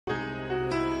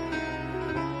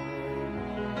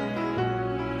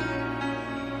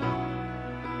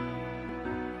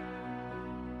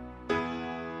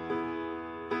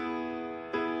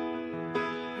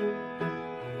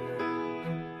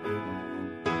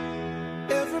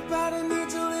Everybody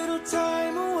needs a little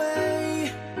time away,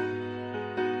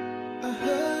 I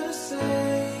heard her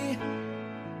say,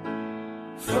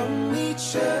 from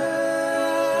each other.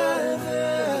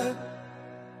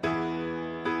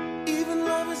 Even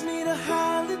lovers need a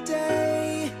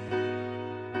holiday,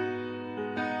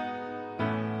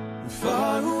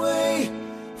 far away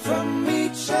from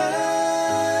each other.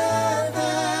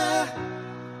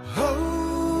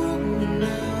 Hold me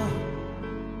now.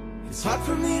 It's hard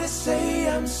for me to say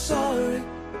I'm sorry.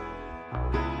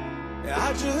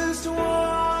 I just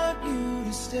want you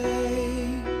to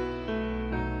stay.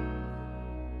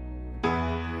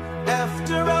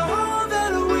 After all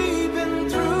that we've been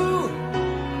through,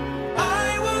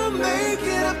 I will make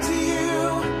it up to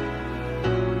you.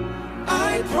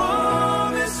 I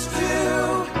promise to.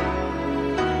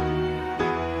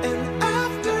 And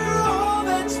after all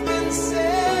that's been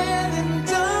said and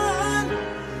done,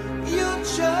 you're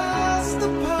just the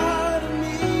part of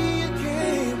me you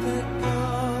can't let go.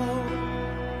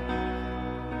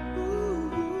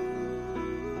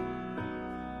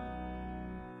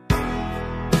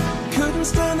 Couldn't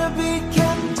stand to be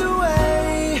kept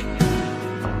away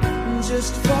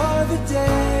just for the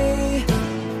day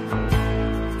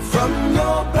from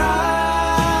your body.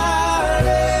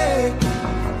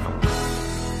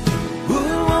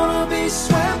 Wouldn't wanna be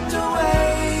swept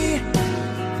away,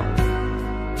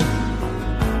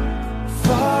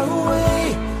 far away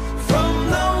from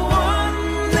the one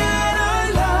that I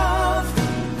love.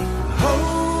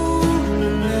 Hold me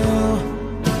now.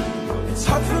 It's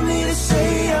hard for me to say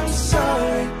I'm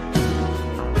sorry.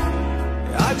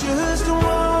 I just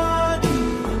want you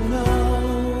to know.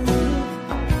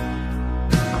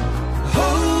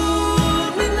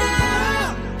 Hold me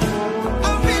now.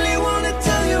 I really want to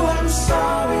tell you I'm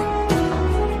sorry.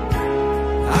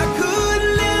 I could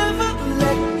never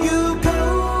let you go.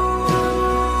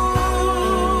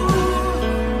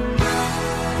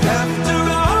 After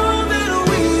all that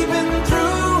we've been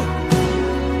through,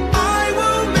 I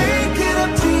will make it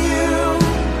up to you.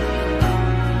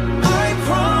 I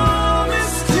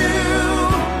promise to.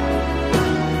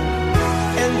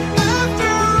 And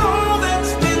after all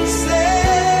that's been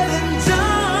said and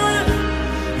done,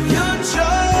 you're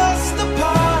just the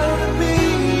part of me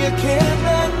you can't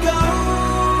let go.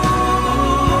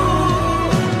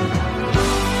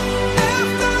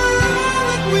 After all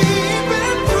that we've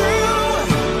been through,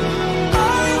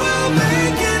 I will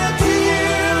make it up to you.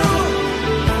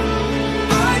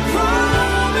 I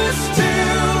promise to.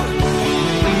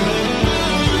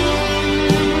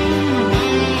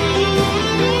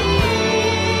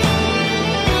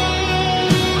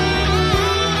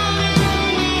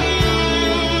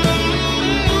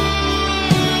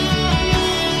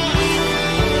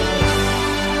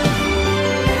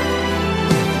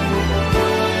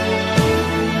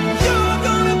 You're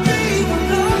gonna be the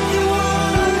lucky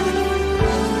one.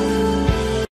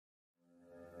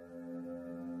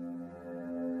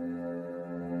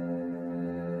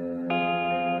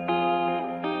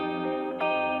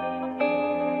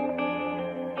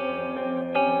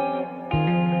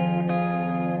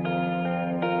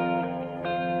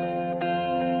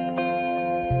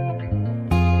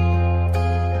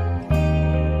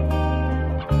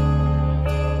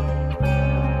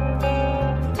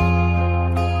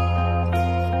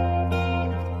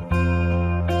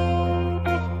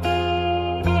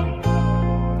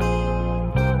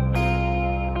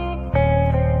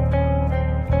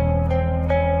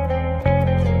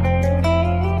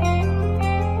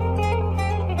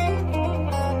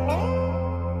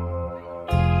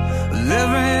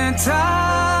 Every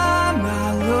time I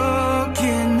look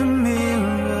in the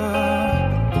mirror,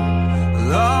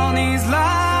 all these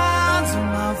lines on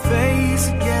my face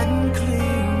are getting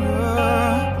clearer.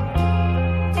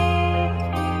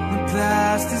 The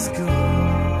past is gone.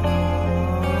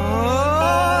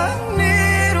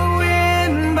 Need a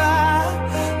wind by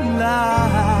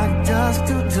like dusk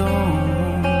to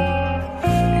dawn.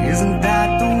 Isn't that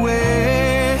the way?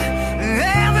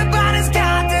 Everybody's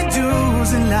got their dues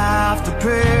in life to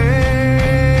pay.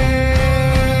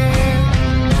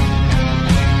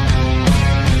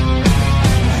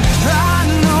 I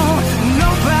know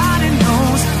nobody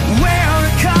knows where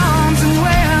it comes and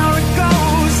where it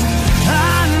goes.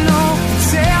 I know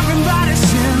it's everybody.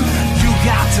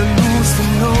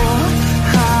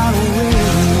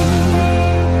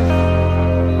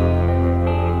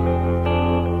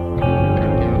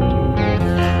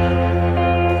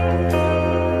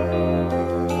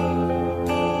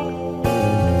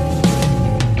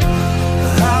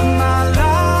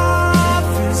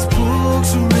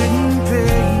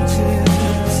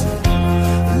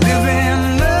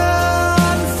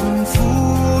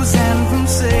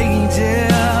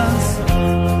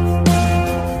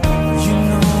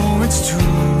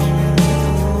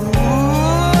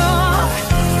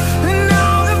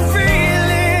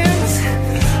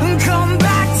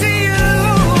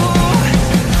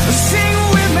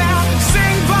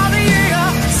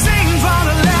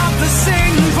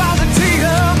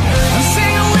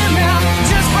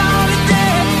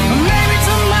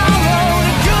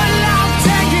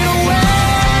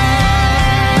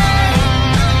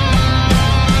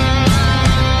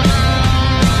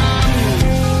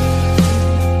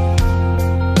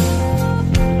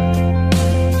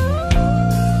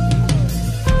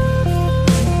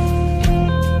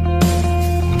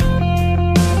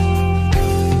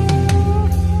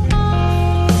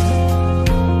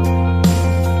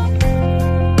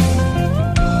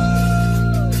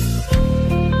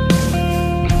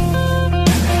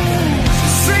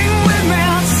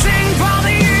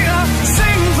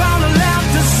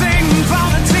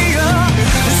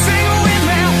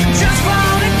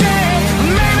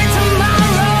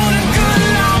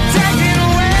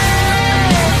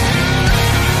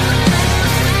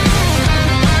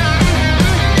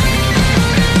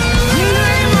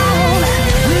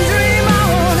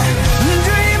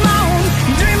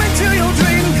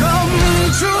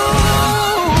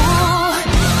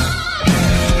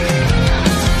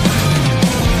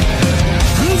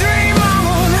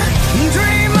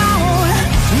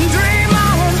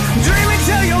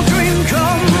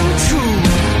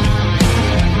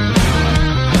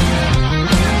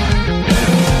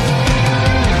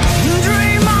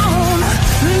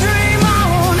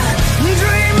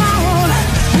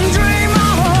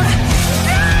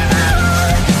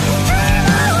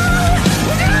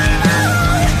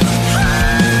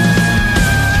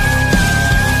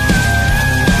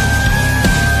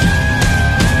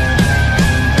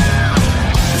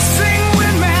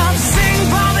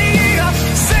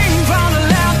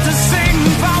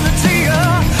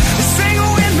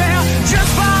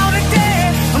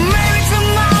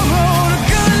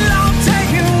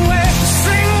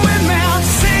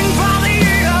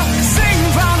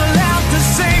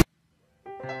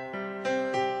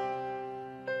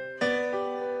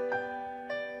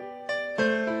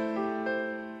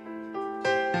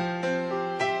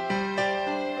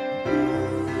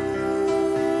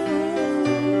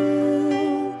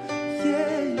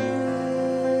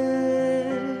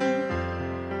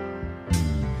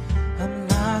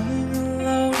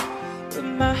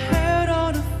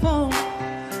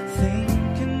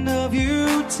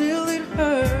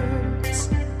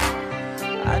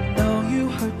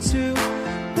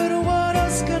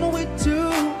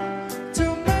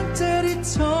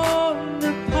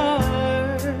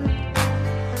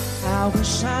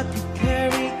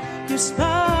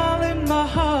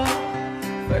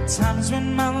 times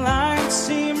when my life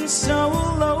seems so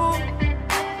low,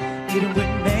 it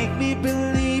would make me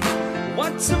believe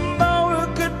what tomorrow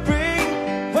could bring,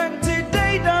 when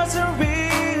today doesn't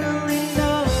really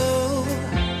know,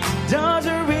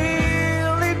 doesn't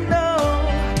really know.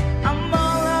 I'm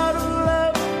all out of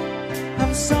love,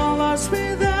 I'm so lost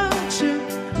without you.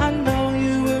 I know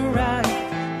you were right,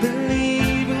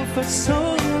 believing for so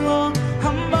long.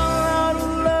 I'm all out of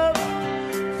love,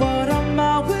 what am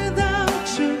I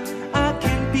without you? I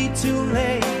can't be too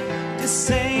late to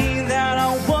say that I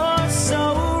was so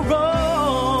wrong.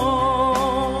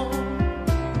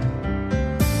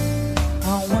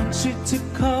 I want you to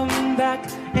come back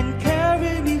and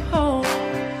carry me home,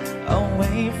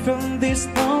 away from this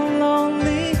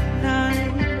lonely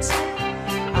night.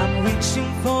 I'm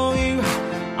reaching for you,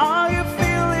 are you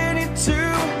feeling it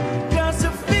too? Does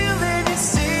the feeling, it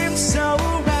seems so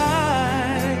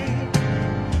right?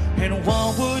 And what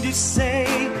would you say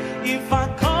if I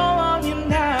call on you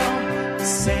now,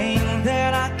 saying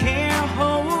that I can't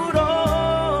hold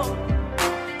on?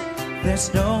 There's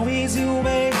no easy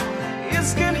way,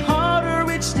 it's getting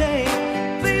harder each day.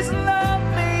 Please love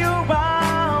me or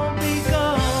I'll be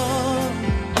gone,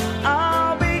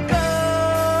 I'll be gone.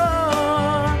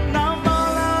 I'm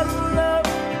all out of love,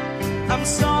 I'm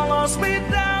so lost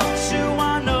without you.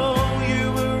 I know you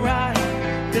were right,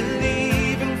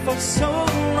 believing for so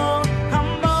long.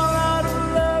 I'm all out of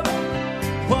love,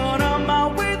 what am I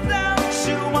without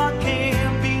you? I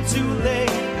can't be too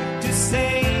late to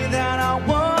say that I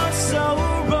was so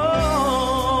wrong.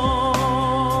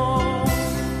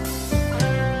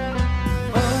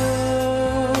 Oh,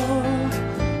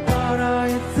 what are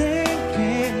you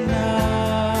thinking of?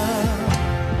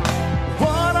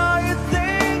 What are you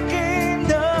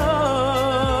thinking of?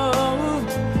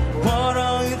 What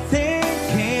are you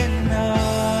thinking of?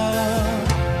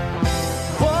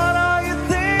 What are you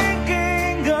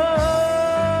thinking of?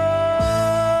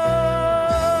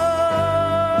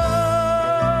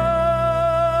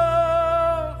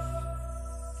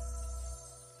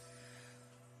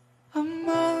 I'm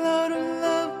all out of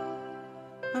love,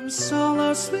 I'm so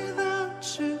lost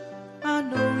without you. I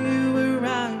know you were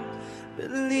right,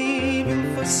 believing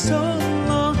for so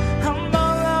long. I'm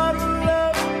all out of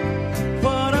love,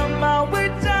 what am I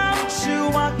without you?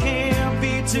 I can't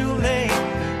be too late,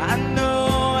 I know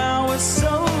I was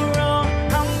so wrong.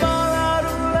 I'm all out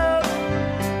of love,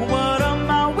 what am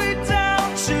I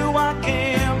without you? I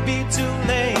can't be too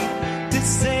late to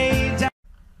say that.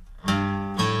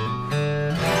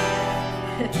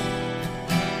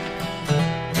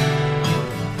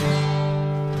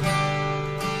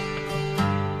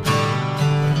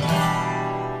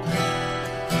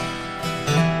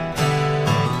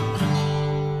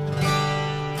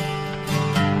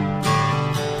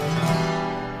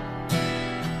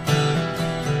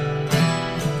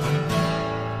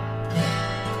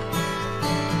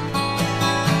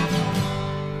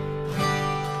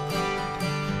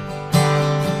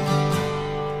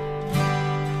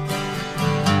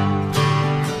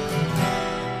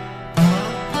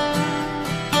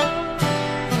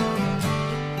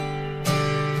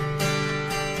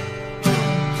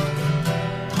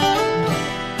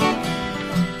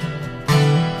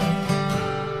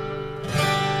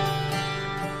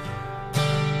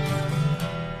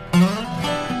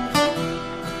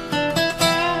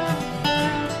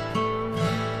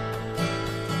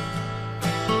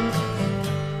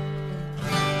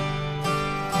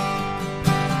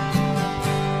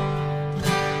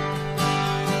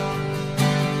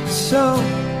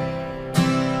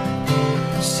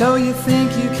 So you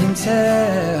think you can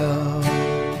tell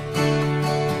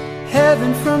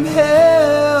heaven from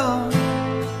hell,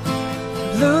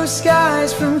 blue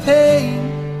skies from pain?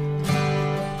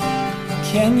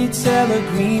 Can you tell a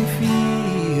green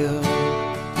field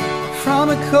from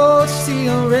a cold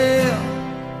steel rail,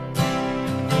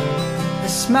 a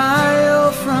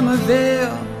smile from a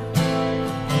veil?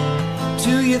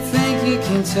 Do you think you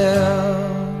can tell?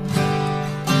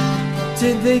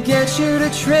 Did they get you to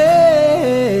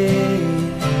trade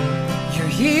your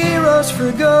heroes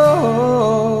for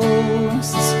ghosts,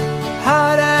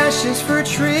 hot ashes for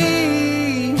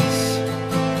trees,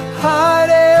 hot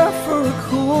air for a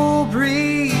cool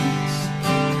breeze,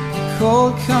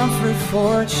 cold comfort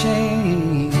for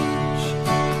change?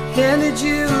 And did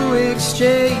you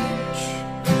exchange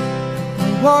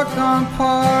and walk on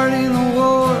part in the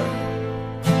war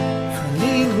for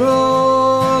lead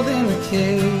role in the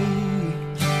cage?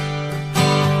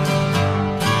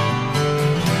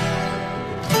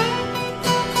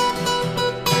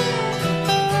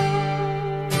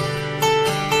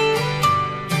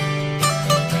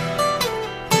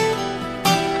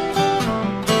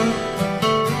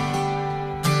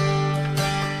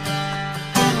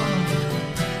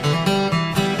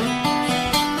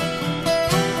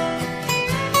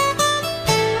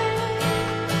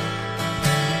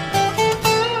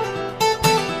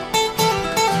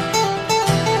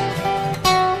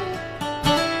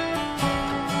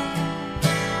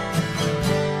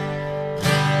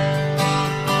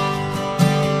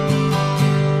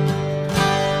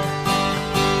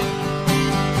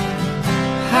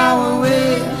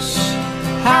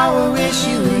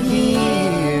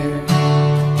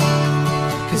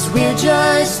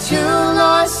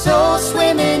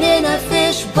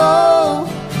 fishbowl,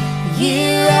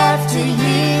 year after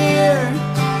year,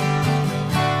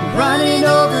 running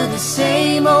over the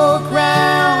same old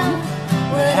ground.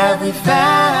 Where have we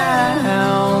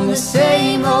found the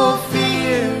same old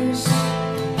fears?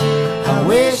 I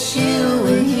wish you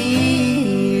were here.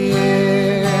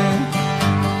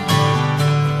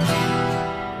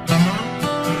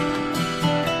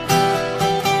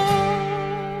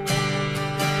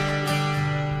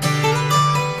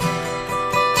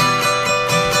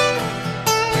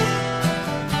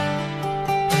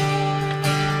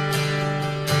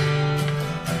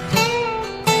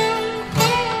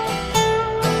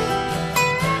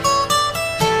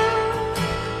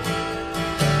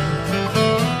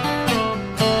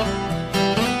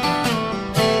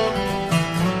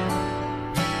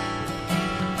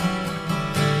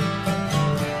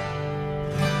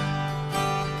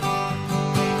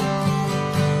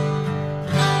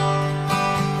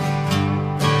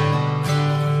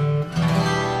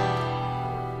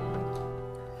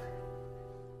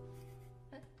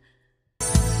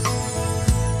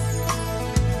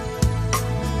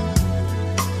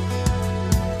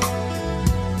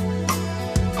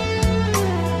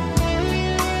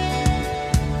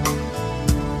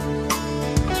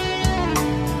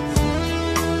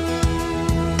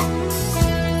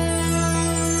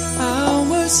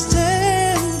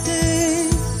 Standing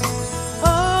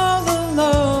all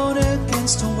alone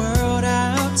against the world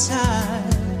outside.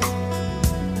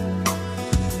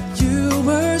 You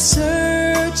were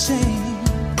searching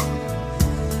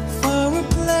for a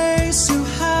place to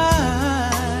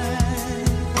hide,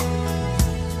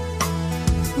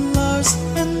 lost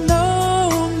and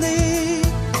lonely.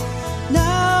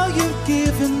 Now you've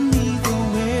given me the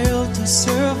will to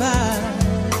survive.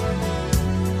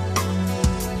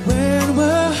 When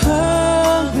we're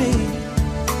hungry,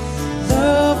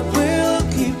 love will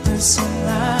keep us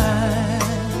alive.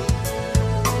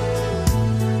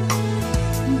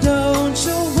 Don't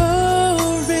you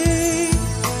worry,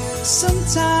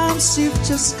 sometimes you've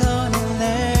just gotta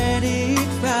let it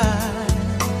ride.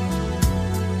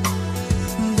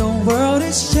 The world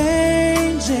is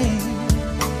changing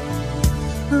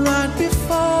right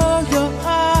before your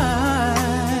eyes.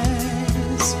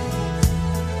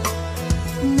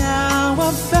 Now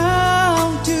I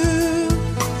found you,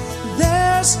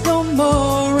 there's no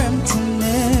more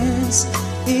emptiness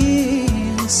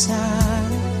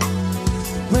inside.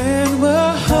 When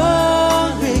we're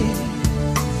hungry,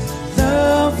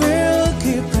 love will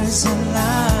keep us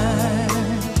alive.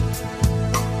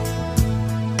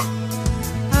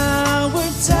 I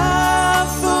would die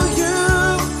for you,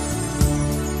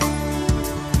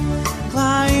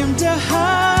 climb the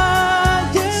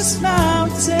highest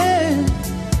mountain.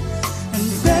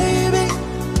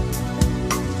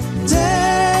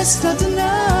 There's nothing I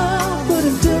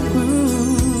wouldn't do.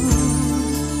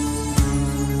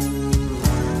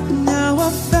 Now I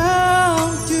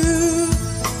found you,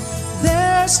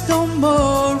 there's no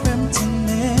more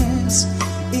emptiness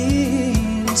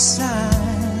inside.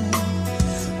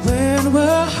 When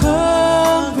we're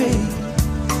hungry,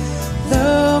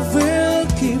 love will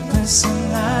keep us alive.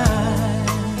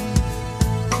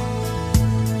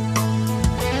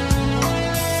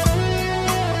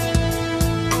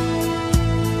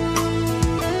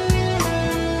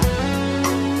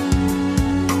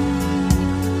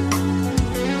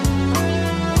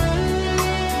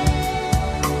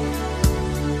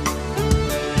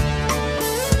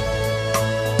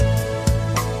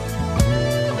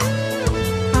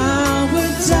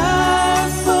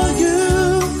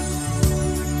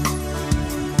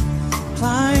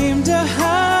 Climb the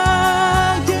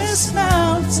highest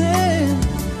mountain,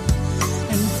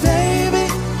 and baby,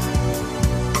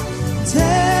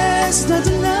 there's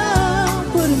nothing I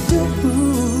wouldn't do.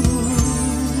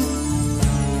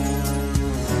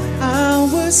 I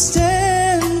was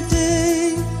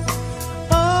standing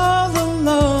all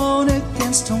alone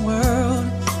against the world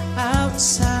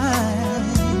outside.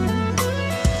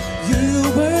 You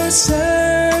were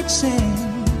searching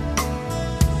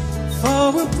for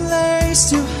a place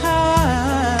to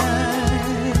hide,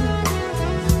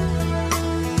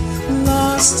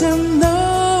 lost and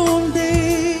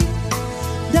lonely.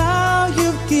 Now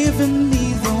you've given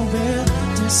me the will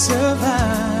to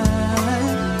survive.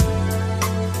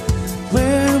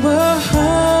 When we're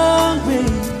hungry,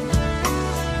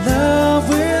 love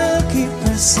will keep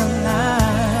us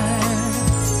alive.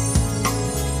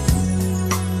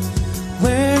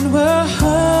 When we're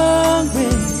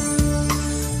hungry,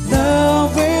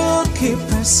 love will keep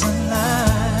us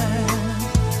alive.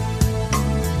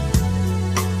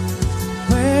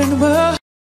 When we're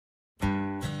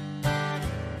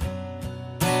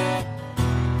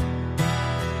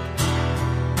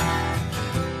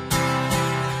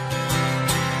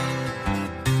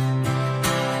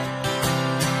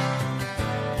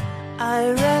I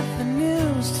read the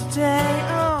news today,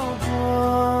 oh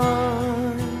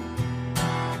boy,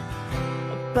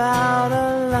 about a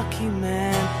lucky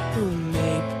man who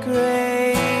made the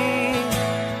grade.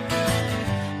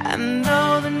 And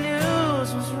though the news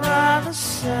was rather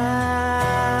sad,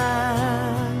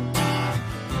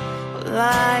 well,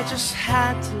 I just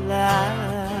had to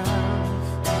laugh.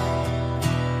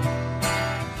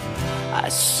 I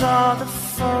saw the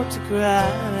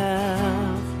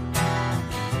photograph.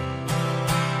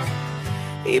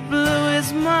 He blew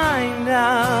his mind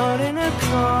out in a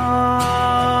car.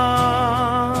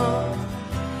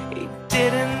 He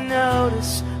didn't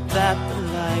notice that the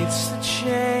lights had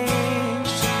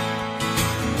changed.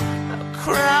 A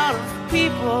crowd of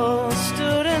people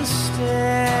stood and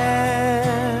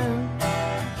stared.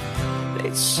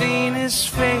 They'd seen his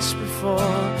face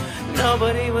before.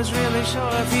 Nobody was really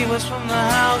sure if he was from the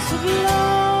House of Lords.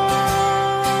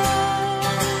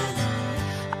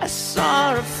 I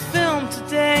saw a film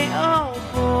today, oh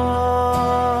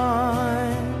boy.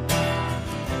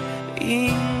 The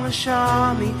English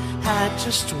army had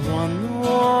just won the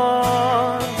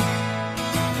war.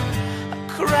 A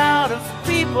crowd of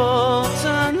people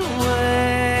turned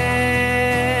away,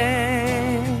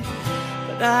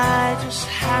 but I just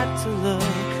had to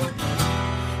look.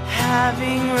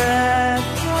 Having read the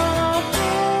book,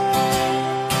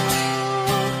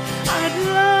 I'd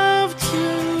love to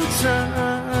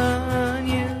turn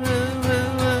you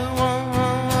on.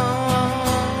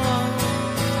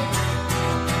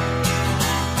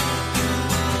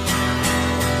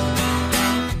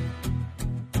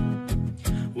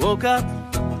 Woke up,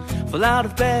 fell out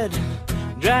of bed,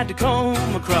 dragged a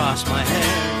comb across my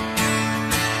hair.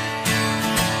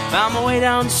 Found my way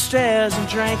downstairs and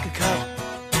drank a cup.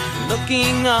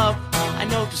 Looking up, I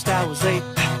noticed I was late.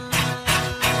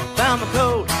 Found my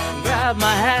coat, grabbed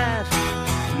my hat,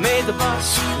 made the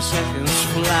bus for seconds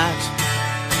flat.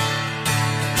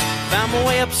 Found my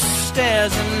way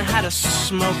upstairs and had a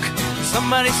smoke.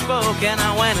 Somebody spoke and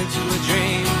I went into a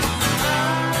dream.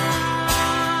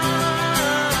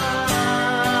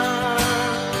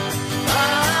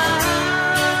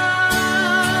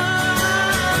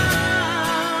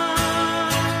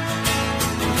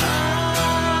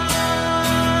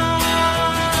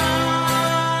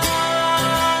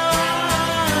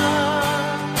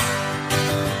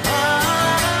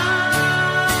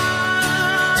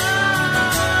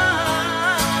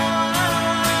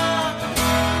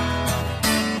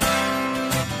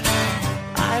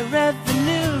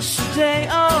 Today,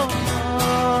 oh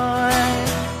boy,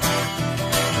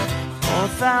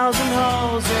 4,000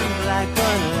 holes in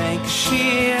Blackburn,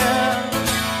 Lancashire.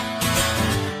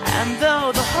 And though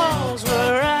the holes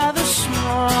were rather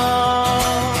small,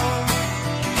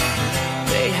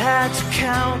 they had to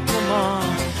count them all.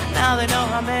 Now they know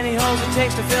how many holes it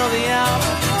takes to fill the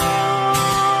outer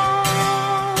hole.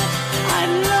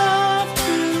 I'd love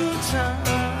to turn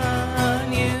you on.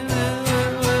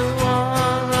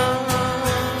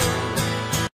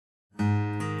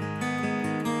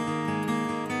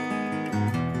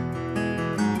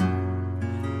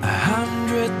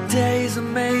 100 days have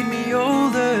made me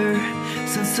older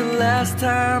since the last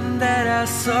time that I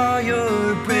saw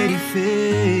your pretty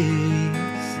face.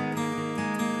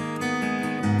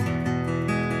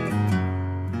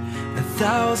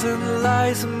 1,000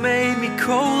 lies have made me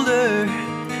colder,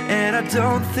 and I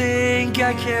don't think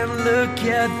I can look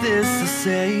at this the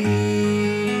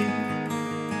same.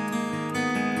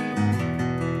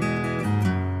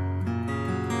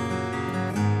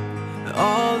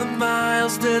 All the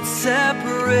miles that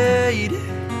separate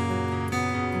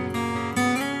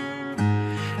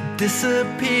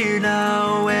disappear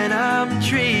now when I'm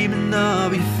dreaming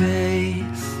of your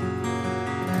face.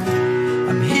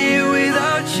 I'm here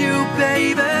without you,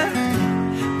 baby,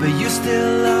 but you're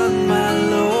still on my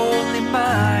lonely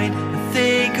mind. I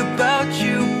think about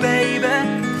you, baby,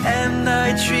 and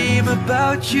I dream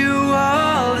about you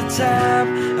all the time.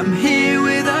 I'm here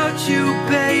without you,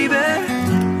 baby,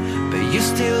 but you're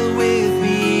still with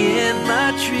me in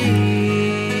my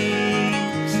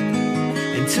dreams.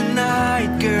 And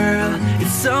tonight, girl,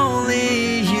 it's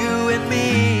only you and me.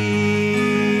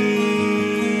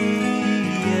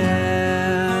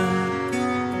 Yeah.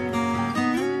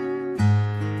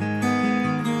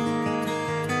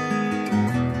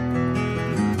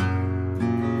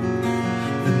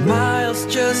 The miles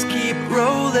just keep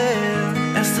rolling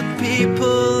as the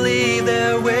people leave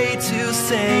their way to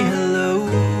say hello.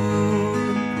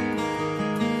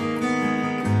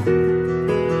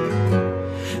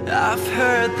 I've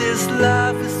heard this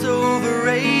life is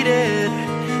overrated,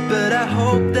 but I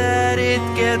hope that it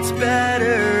gets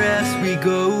better as we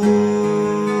go.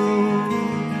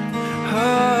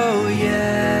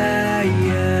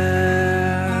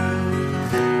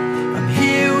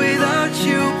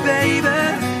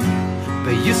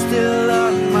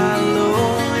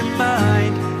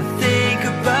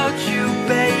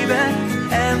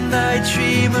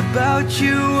 dream about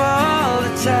you all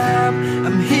the time.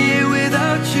 I'm here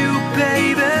without you,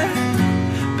 baby,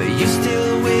 but you're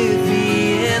still with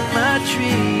me in my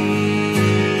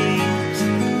dreams.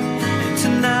 And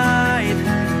tonight,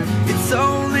 it's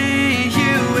only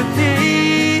you and me.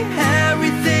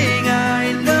 Everything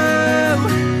I know,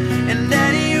 and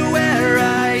anywhere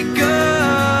I go,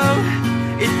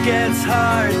 it gets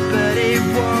hard, but it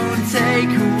won't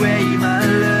take away my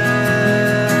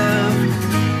love.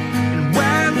 And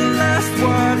when the last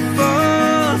one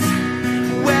falls,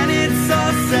 when it's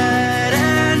all said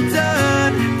and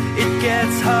done, it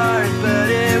gets hard, but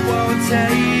it won't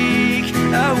take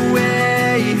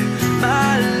away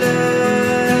my love.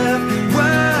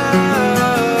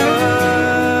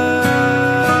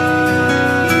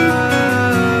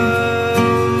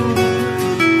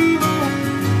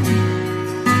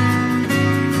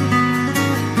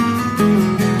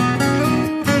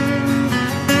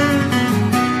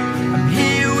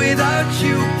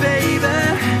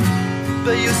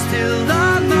 But you're still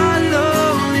on my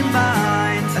lonely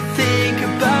mind. I think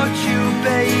about you,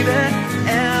 baby,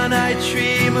 and I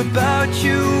dream about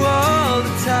you all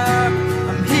the time.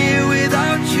 I'm here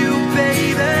without you,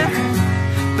 baby,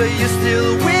 but you're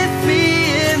still with me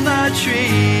in my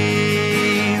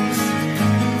dreams.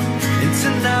 And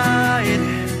tonight,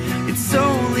 it's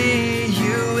only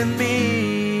you and me.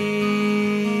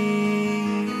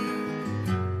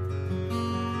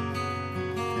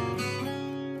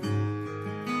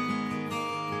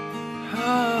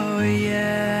 Oh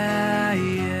yeah,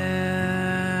 yeah.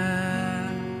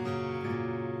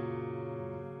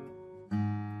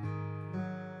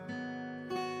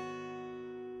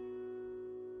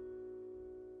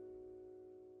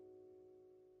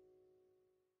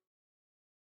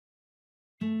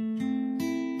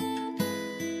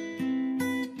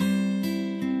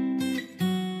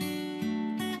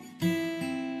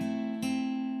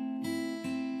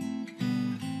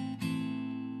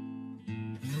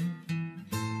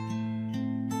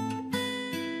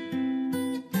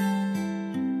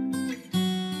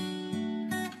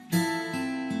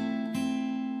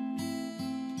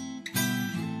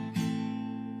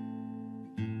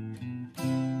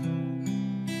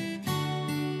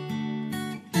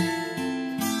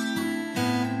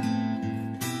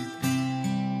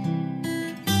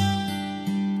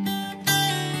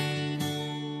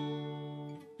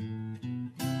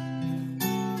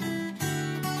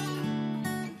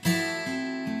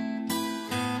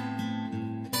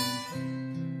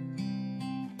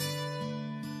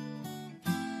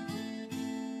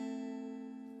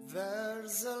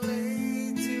 There's a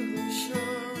lady who's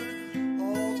sure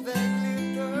all that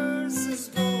glitters is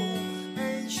gold,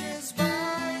 and she's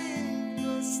buying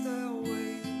a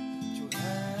stairway to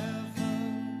heaven.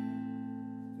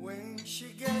 When she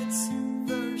gets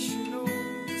there, she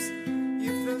knows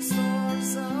if the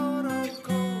stars out of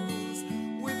course,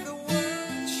 with the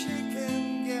word she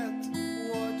can get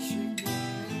what she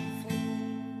came for.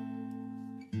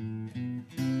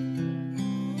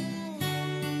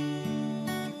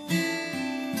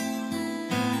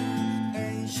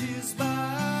 She's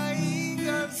buying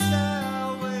a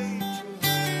stairway to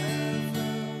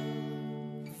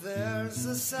heaven. There's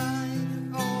a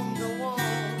sign on the wall,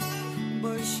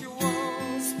 but she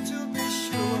wants to be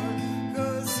sure,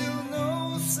 'cause you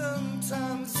know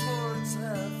sometimes words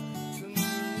have to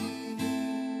mean.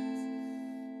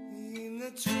 In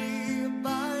a tree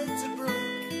by the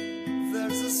brook,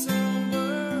 there's a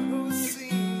songbird who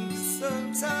sings.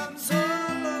 Sometimes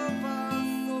all of our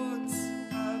thoughts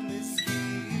are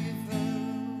misgiven.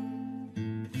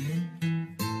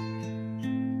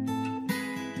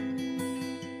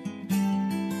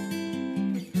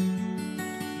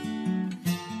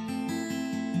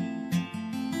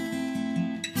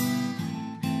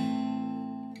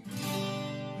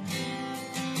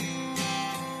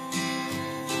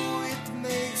 It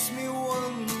makes me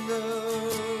wonder.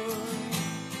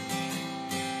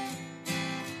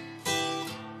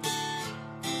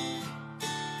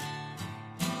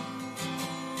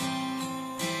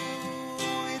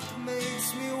 It makes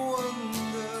me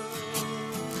wonder.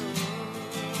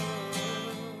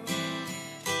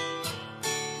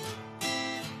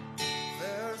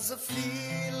 There's a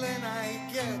feeling I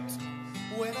get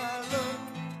when I look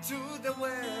to the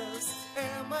west,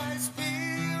 and my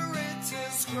spirit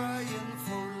is crying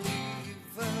for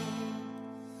leaving.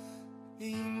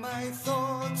 In my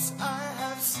thoughts I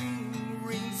have seen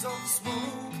rings of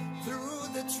smoke through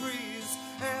the trees,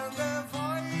 and the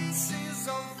voices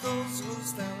of those who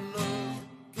stand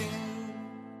looking.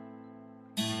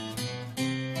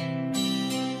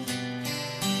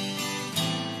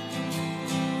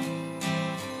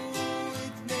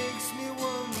 It makes me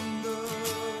wonder.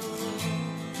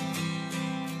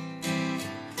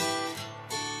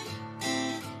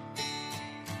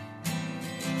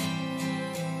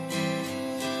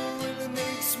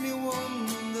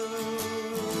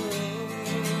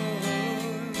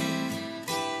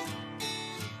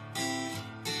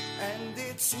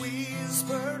 it's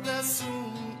whispered as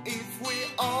soon. If we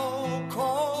all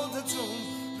call the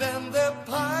tune, then the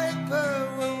piper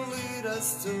will lead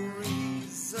us to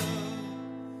reason,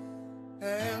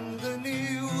 and the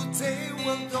new day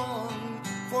will dawn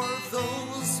for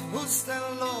those who stand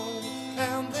alone,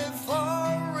 and the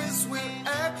forest will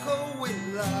echo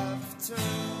with laughter.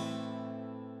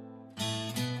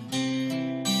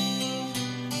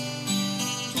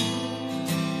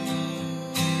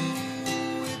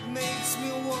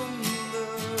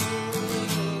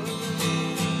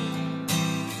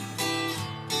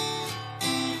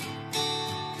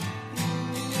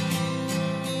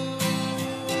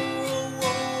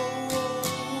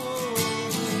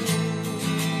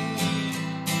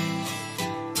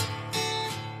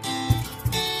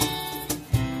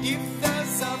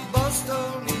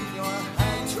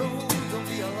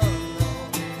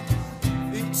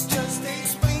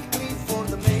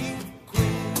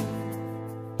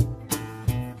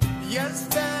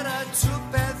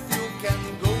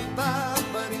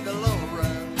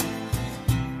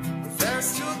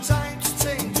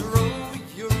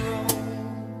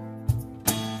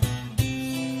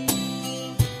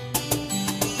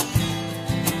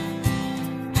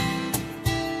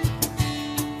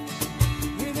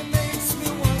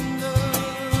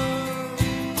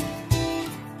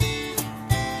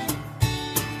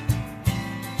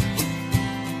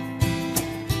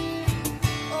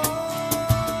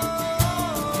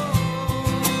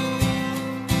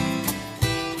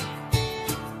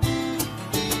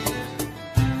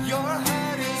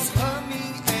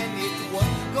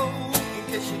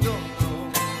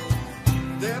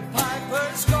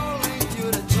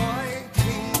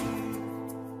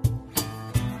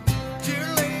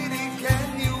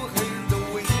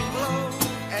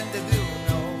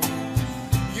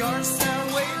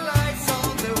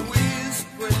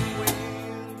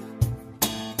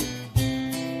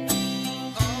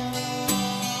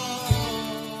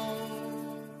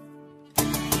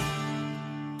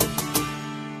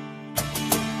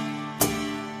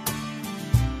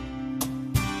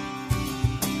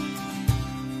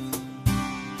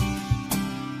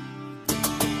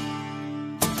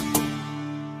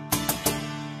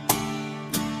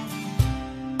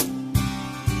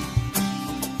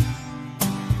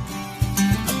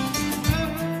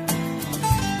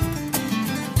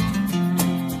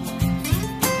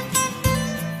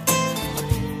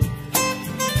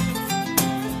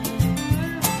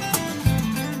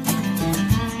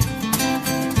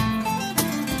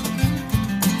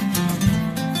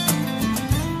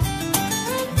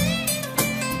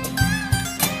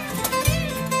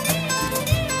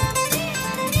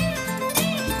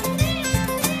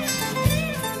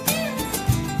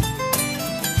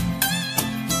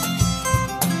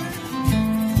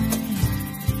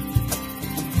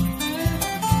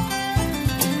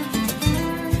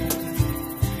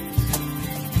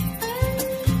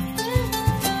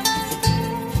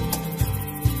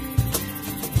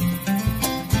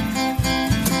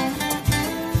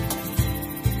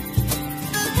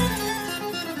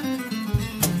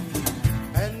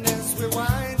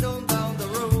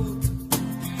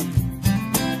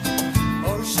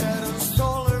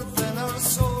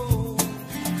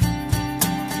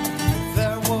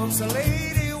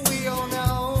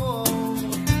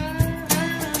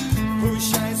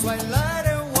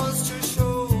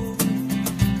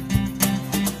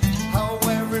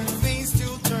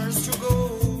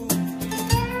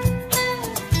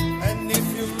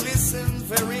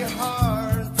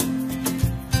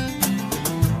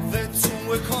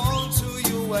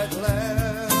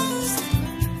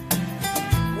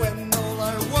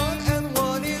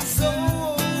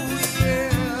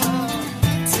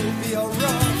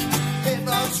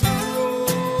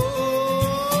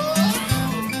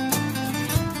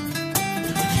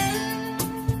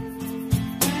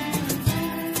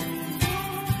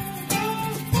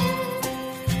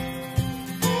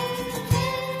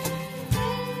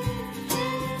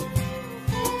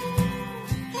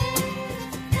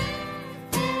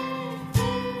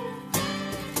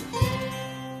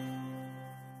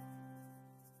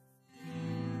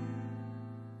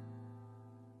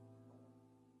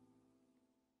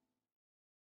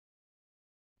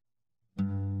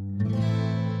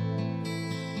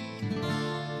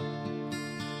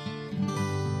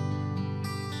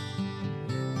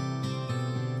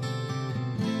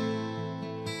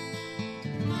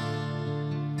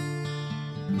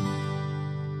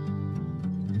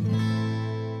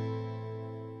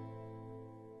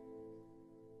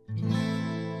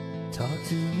 Talk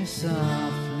to me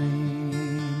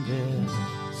softly, there's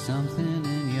something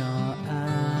in your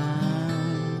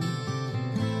eyes.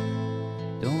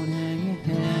 Don't hang your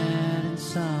head in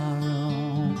silence.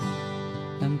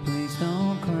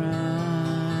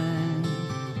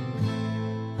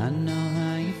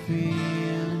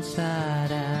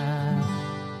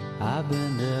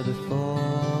 there before.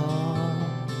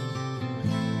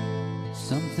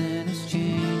 Something is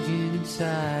changing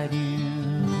inside you,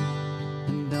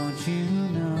 and don't you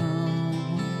know?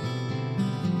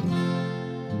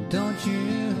 Don't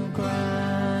you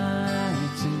cry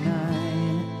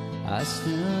tonight, I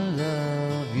still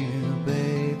love you,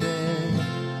 baby.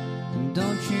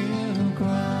 Don't you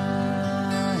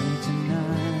cry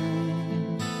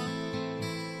tonight.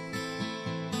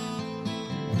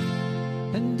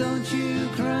 And don't you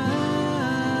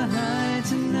cry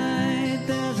tonight,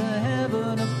 there's a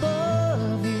heaven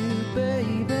above you,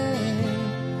 baby.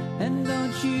 And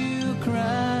don't you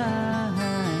cry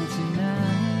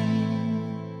tonight.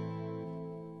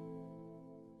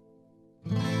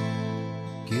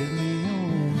 Give me a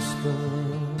whisper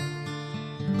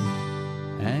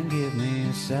and give me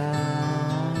a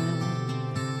sigh.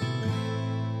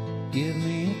 Give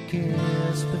me a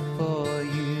kiss before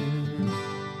you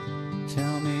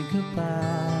tell me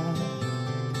goodbye.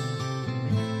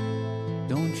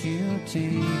 Don't you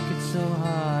take it so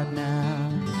hard now,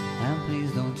 and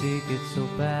please don't take it so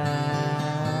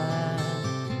bad.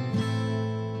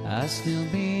 I'll still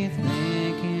be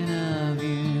thinking of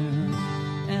you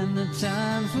and the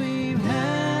times we've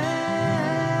had,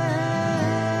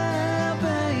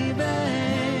 baby.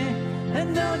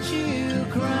 And don't you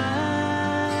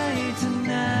cry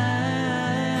tonight.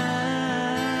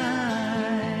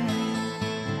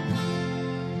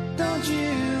 Don't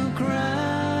you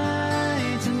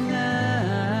cry tonight.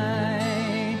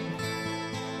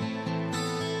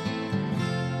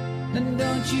 And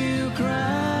don't you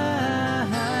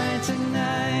cry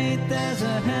tonight, there's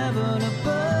a heaven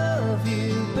above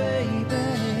you,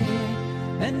 baby.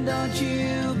 And don't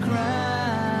you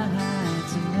cry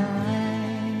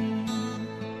tonight.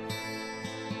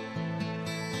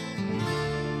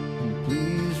 And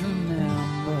please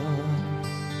remember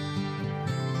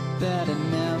that I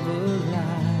never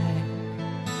lie.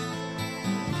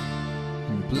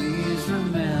 And please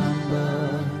remember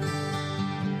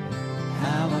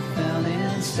how I felt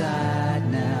inside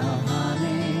now,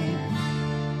 honey.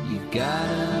 You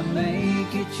gotta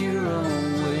make it your own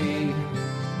way,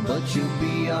 but you'll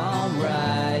be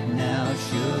alright now,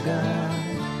 sugar.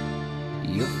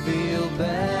 You'll feel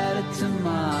better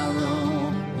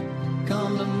tomorrow,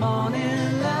 come the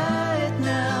morning light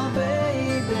now,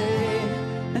 baby.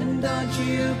 And don't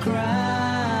you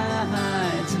cry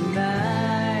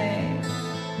tonight.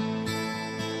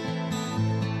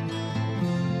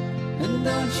 And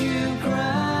don't you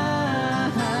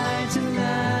cry tonight.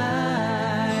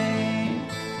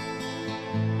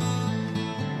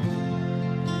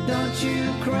 Don't you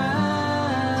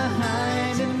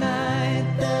cry tonight,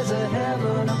 there's a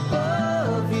heaven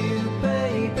above you,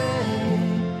 baby.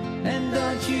 And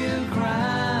don't you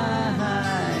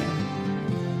cry,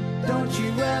 don't you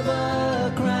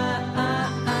ever cry.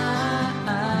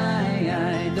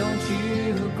 Don't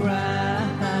you cry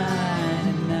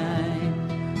tonight,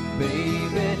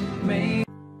 baby.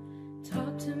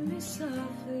 Talk to me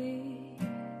softly,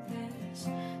 there's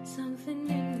something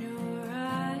in your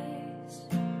eyes.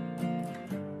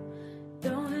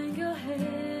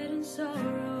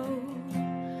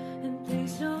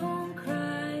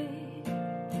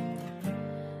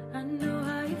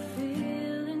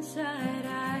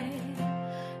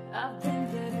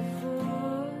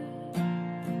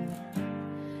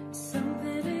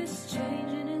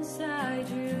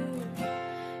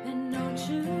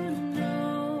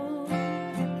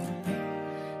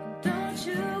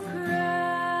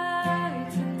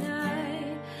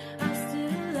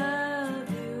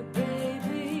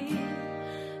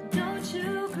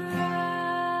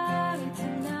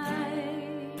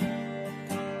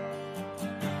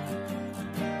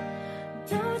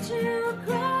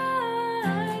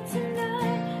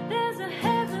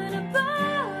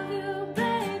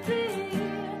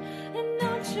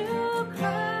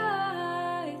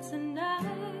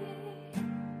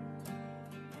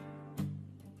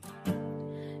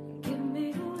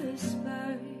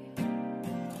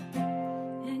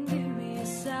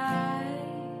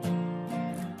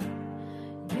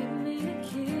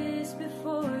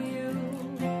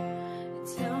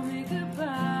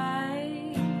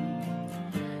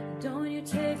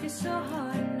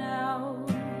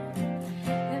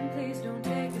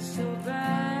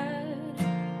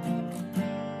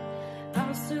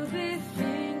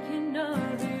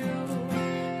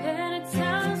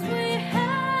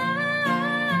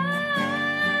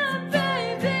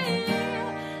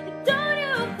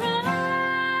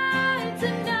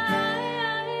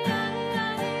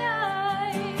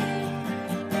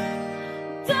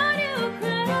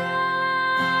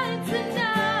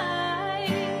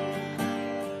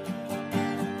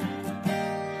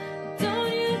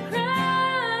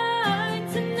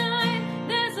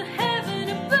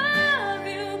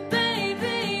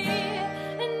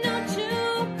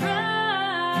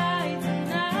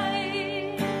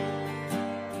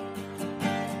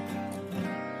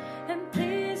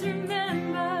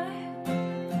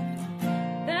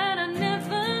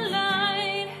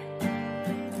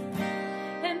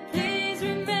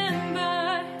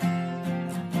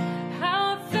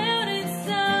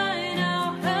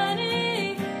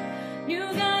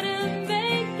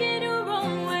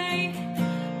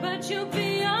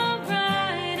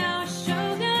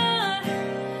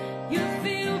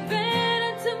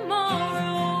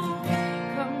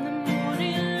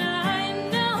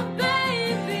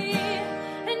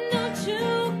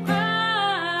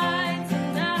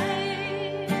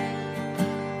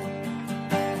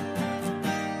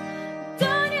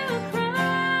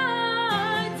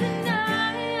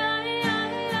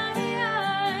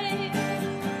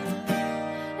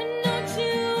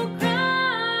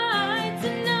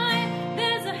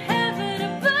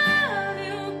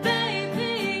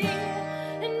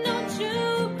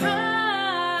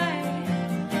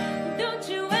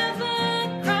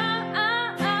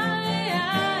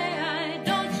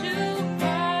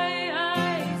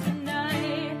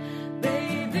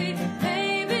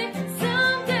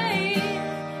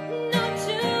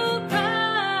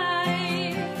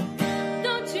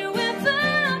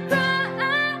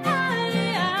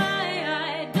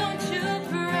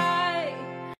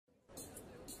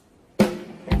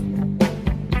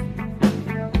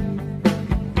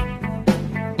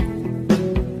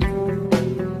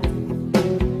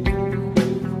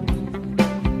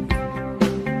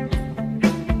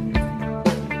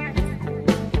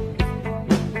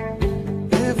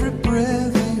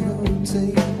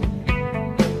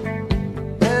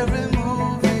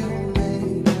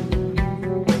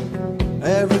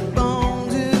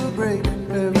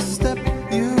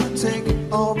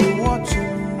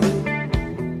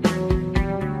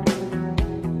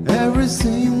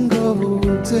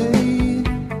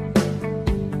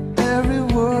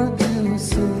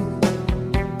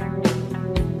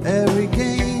 Every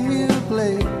game you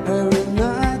play, every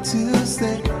night you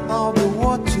stay, I'll be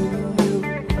watching you.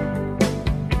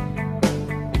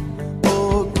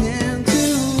 Oh, can't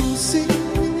you see?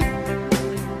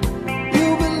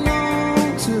 You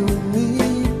belong to me.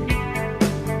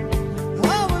 I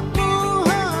will pull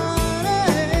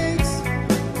heartaches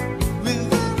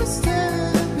with every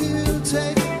step you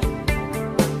take,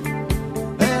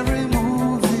 every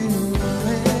move you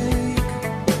make,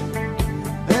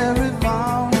 every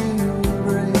vow you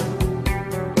break,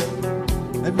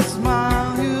 every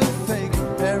smile you fake,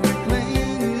 every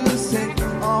plane you take,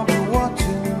 I'll be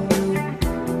watching you.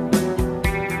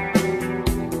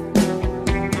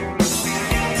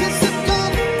 Since the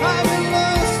dawn, I've been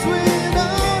lost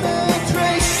without a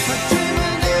trace. I'm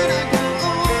dreaming and I can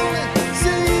only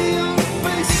see your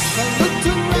face. I looked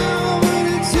around, but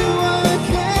it's you I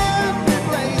can't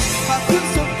replace. I feel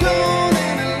so cold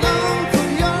and I long for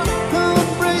your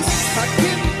embrace. I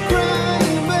keep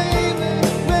crying, baby,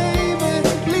 baby,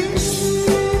 please.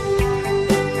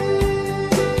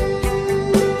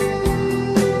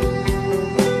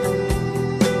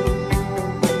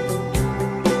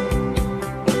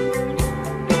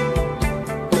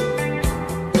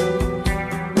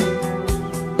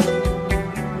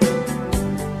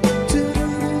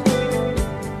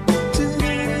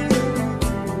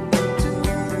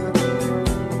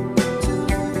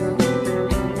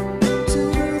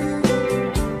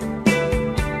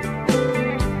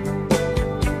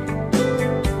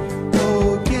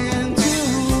 Oh, can't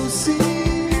you see?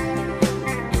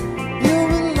 You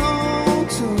belong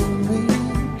to me.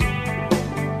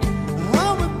 I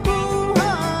will pull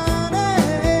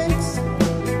heartaches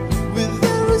with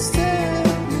every step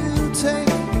you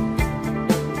take,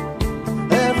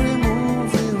 every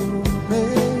move you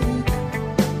make,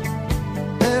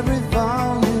 every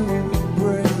vow you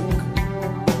break,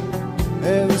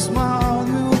 every smile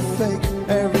you fake,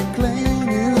 every claim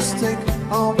you stake,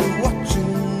 I'll be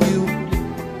watching you.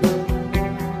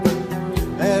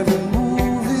 Every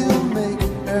move you make,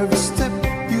 every step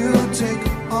you take,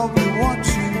 I'll be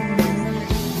watching you.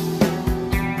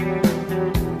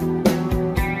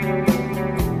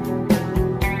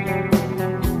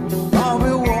 I'll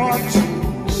be watching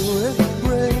you. Every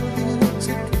breath you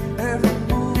take, every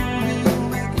move you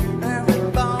make, every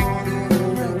bound you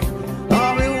break,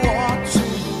 I'll be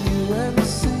watching you every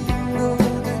single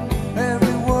day,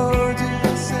 every word you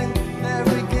say,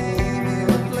 every game you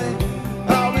play,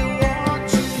 I'll be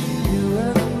watching you.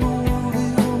 Every move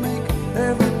you make,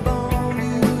 every bound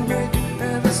you break,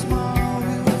 every smile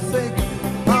you fake,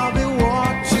 I'll be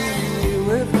watching you.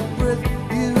 Every breath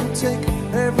you take,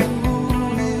 every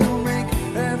move you make,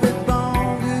 every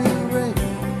bound you break,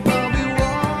 I'll be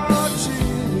watching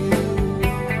you.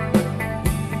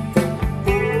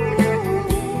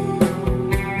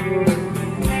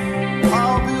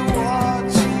 I'll be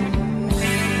watching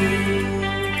you.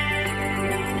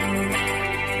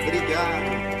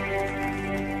 Obrigado.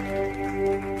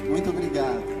 Muito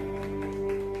obrigado.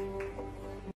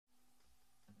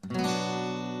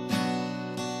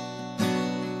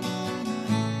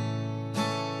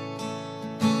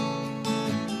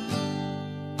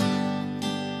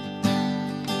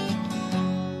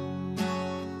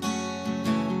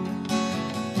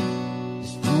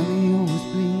 Romeo was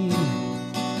bleeding,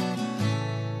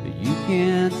 but you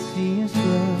can't see his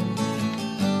blood.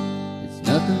 It's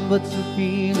nothing but some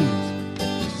feelings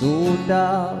that are so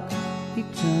dark they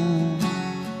turn.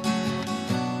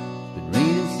 It's been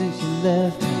raining since you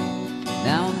left me,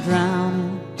 now I'm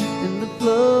drowning in the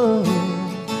flood.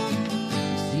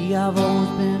 You see, I've always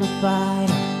been a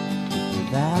fighter,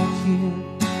 without you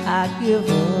I'd give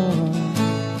up.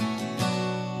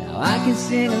 Now I can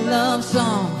sing a love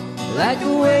song like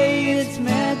the way it's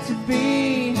meant to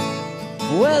be.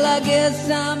 Well, I guess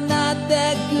I'm not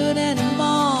that good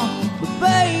anymore, but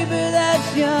baby,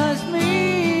 that's just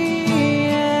me.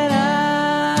 And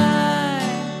I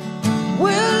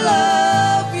will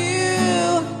love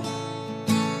you,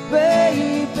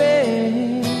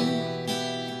 baby,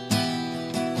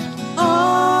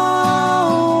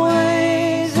 always,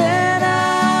 and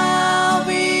I'll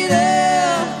be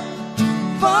there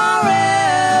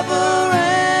forever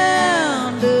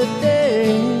and a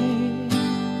day.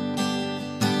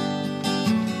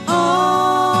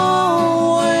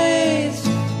 Always,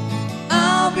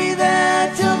 I'll be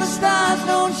there till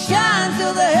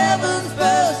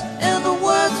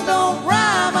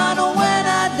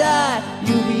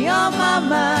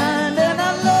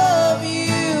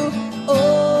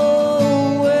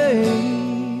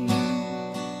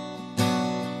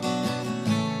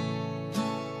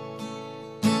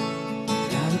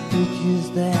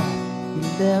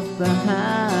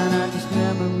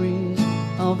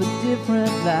a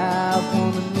different life.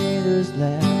 One that made us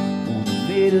laugh, one that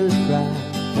made us cry,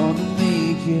 one that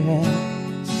made you happy.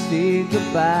 To say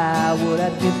goodbye, would I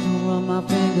dip to run my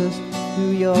fingers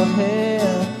through your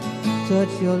hair,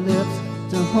 touch your lips,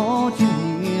 to hold you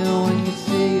near when you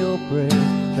say your prayers.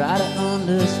 Try to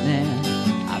understand,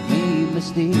 I made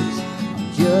mistakes,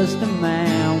 I'm just a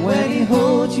man. When he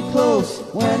holds you close,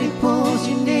 when he pulls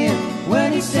you near,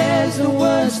 when he says the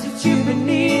words that you've been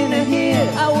needing to hear.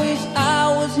 I wish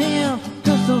I was him,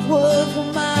 'cause those words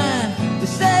were mine to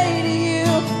say to you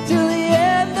till the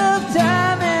end of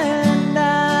time. And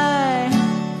I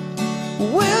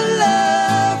will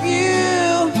love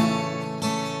you,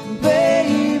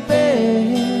 baby,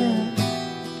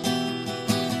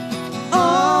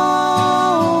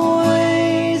 always,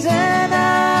 and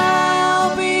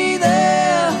I'll be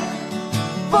there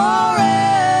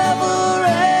forever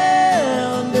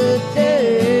and a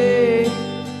day.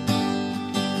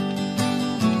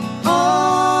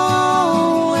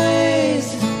 Always,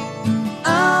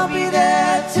 I'll be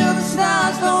there till the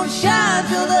stars don't shine,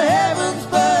 till the heavens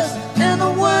burst and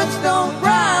the words don't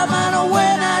rhyme. I know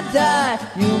when I die,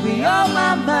 you'll be on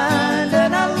my mind,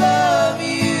 and I love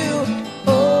you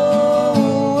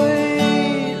always.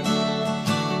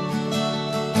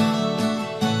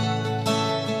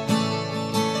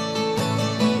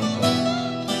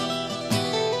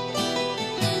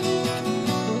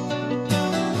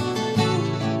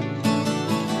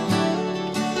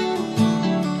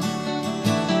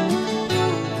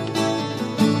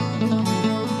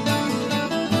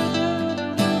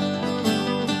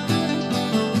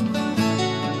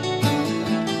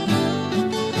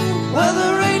 Well,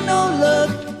 there ain't no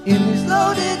luck in these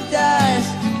loaded dice,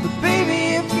 but baby,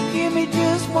 if you give me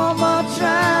just one more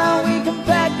try, we can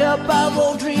pack up our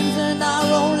old dreams and our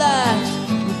own lives.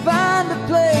 We'll find a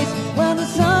place where the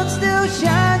sun still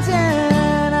shines,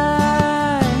 and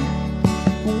I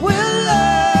will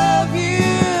love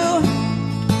you,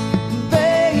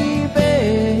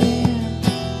 baby,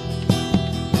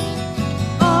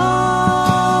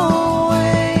 always,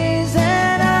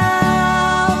 and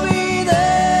I'll be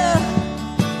there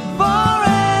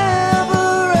forever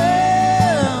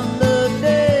and a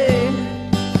day.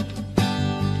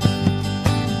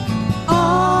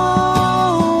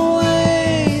 Always,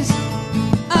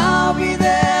 I'll be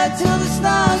there till the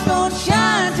stars don't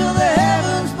shine, till the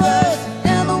heavens burst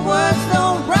and the words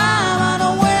don't rhyme. I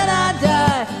know when I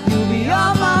die, you'll be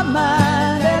on my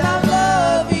mind, and I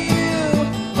love you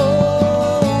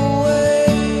always.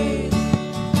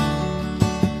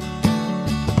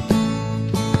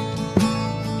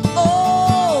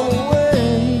 Always.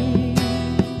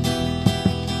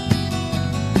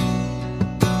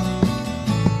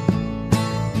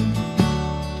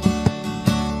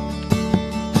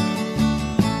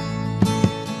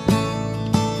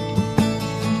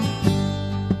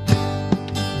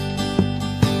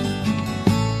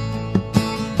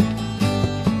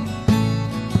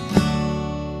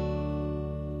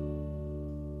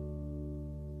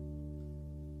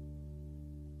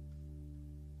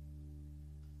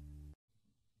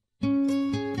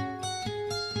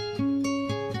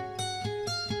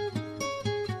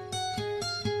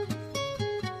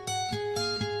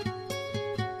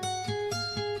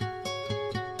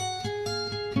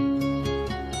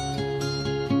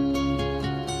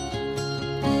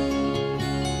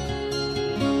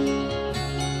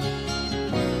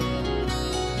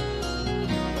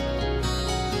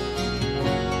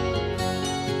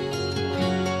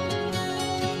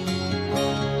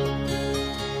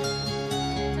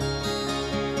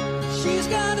 She's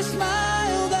got a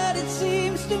smile that it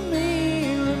seems to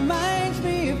me reminds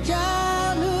me of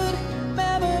childhood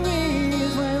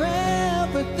memories, where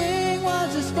everything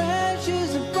was as fresh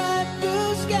as a bright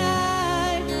blue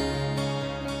sky.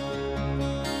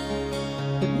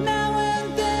 But now and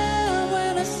then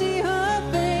when I see her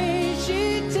face, she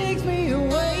takes me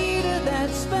away to that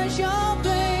special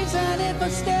place. And if I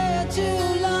stare too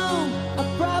long,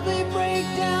 I'll probably break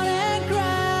down and cry.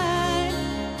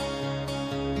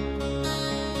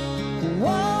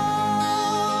 Whoa,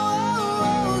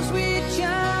 sweet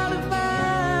child of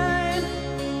mine.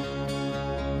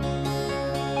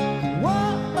 Whoa,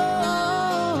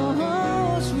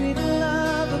 sweet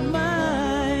love of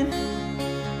mine.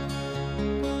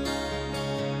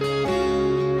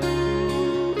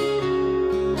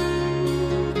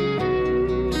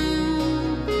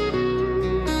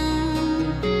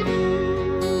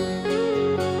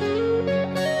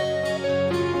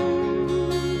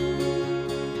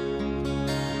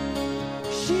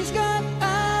 She's got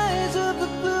eyes of the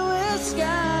bluest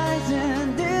skies,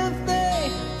 and if they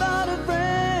thought of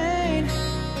rain,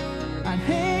 I'd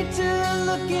hate to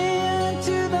look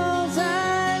into the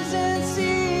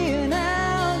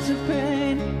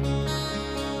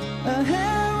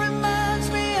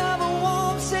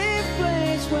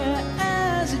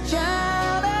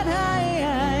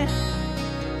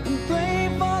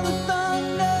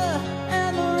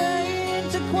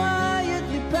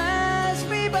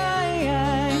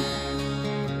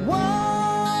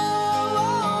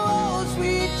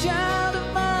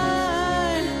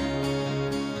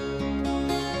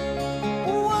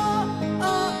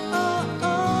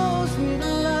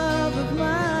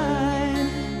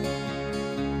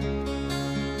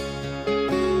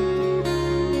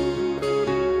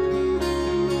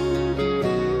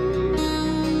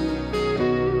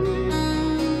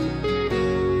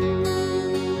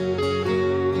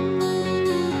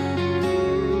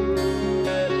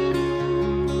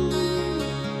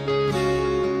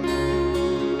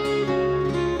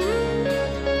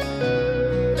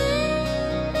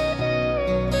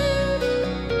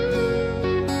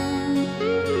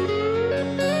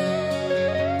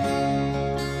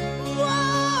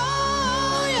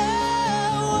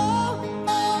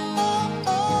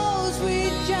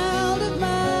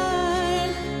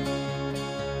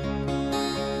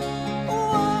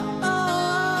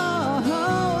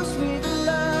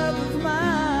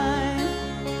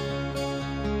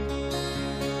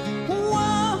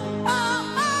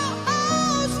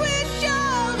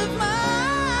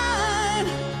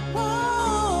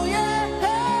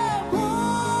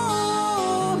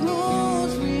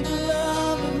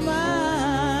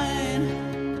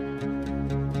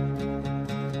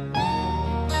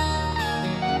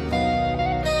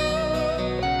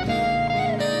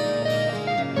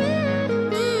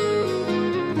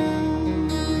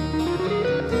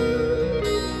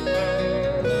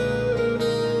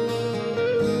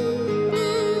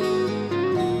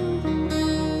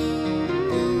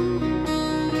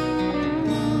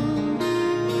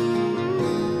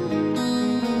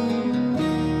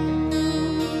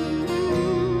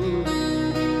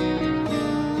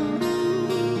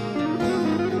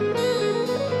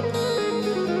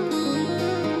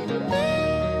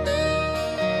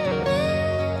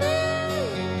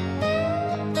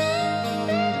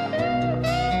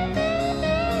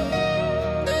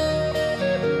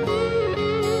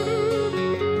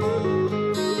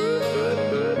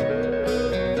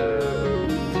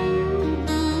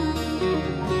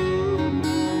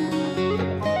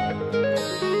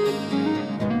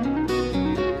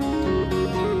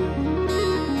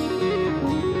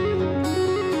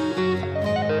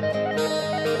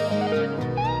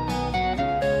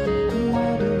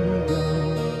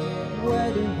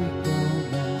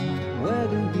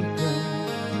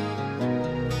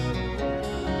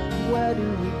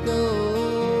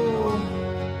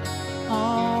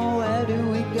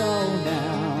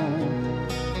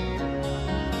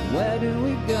Where do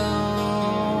we go?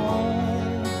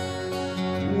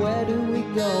 Where do we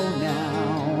go now?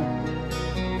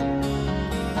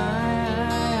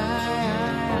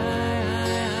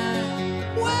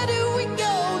 Where do we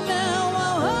go now?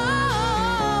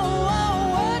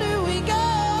 Where do we go?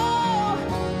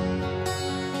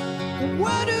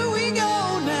 Where do we go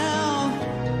now?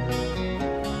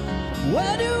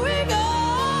 Where do we go?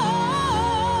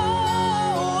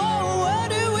 Where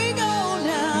do we go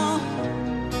now?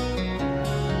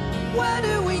 Where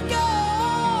do we go?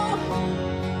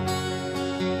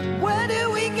 Where do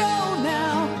we go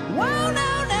now? Wow,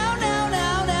 now, now, now,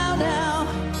 now, now, now.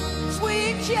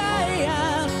 Sweet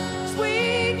child,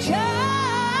 sweet child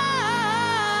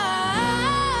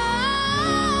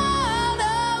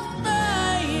of mine.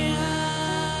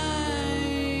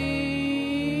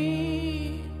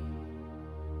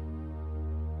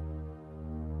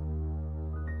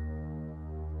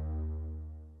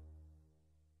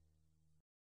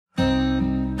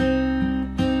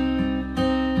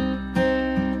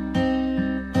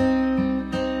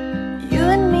 You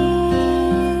and me,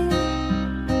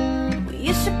 we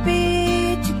used to be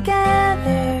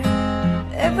together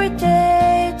every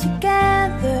day,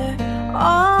 together,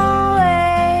 always.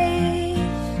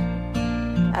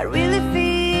 I really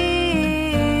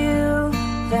feel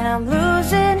that I'm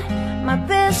losing my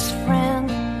best friend.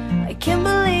 I can't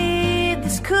believe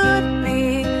this could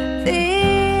be the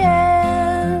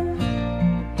end.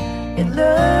 It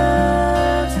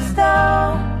looks as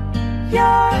though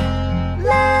you're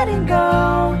letting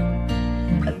go.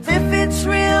 And if it's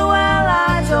real, well,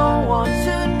 I don't want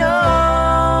to know.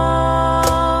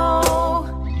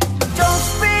 Don't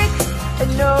speak, I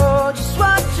know just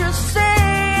what you're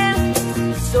saying.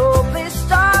 So please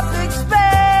stop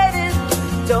explaining.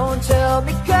 Don't tell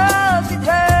me 'cause it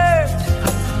hurts.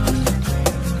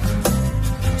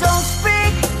 Don't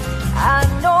speak, I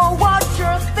know what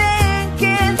you're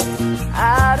thinking.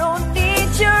 I don't need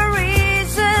your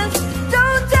reasons.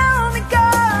 Don't tell me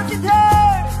 'cause it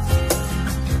hurts.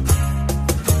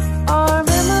 Our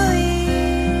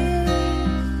memories,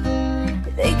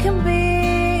 they can be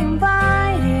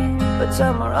inviting, but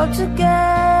some are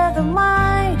altogether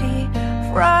mighty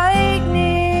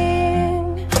frightening.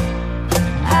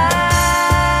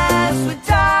 As we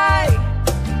die,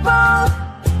 both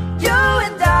you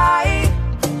and I,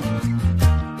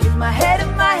 with my head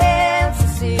in my hands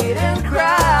and sit and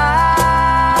cry.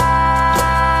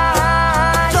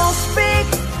 Don't speak,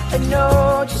 I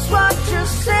know just what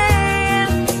you're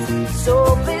saying. So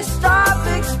please stop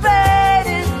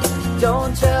explaining.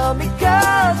 Don't tell me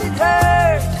 'cause it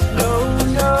hurts. No,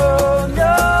 no,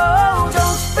 no.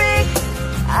 Don't speak,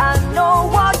 I know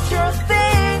what you're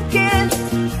thinking.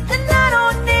 And I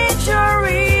don't need your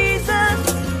reasons.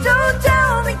 Don't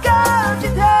tell me 'cause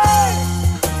it hurts.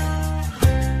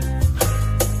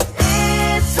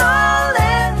 It's all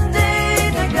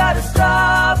ending. I gotta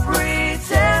stop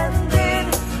pretending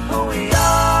who we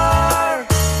are.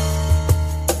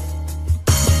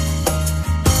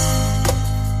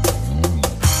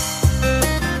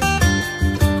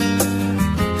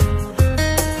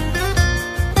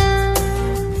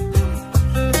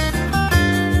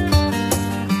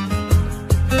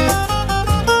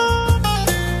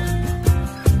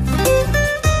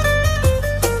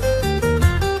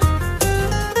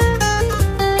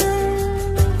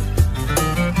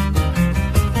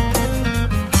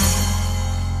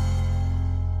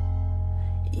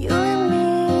 You and me,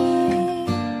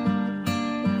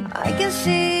 I can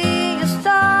see us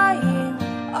dying,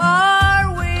 are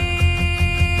we?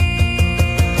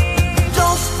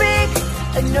 Don't speak,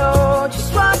 I know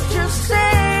just what you're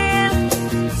saying.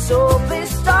 So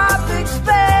please stop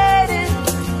explaining.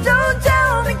 Don't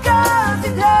tell me 'cause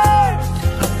it hurts.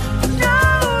 No,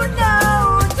 no,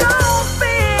 don't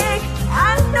speak.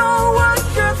 I know what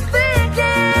you're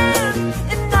thinking,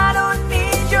 and I don't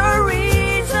need your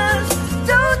reasons.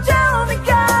 Don't tell me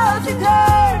 'cause it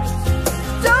hurts.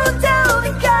 Don't tell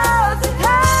me 'cause it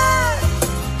hurts.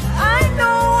 I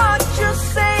know what you're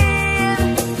saying,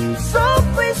 so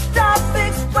please stop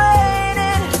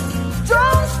explaining.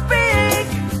 Don't speak,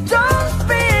 don't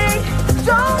speak,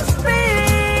 don't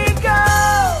speak.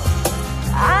 Oh,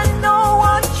 I know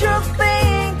what you're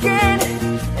thinking,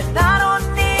 and I don't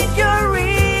need your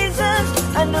reasons.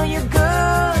 I know you're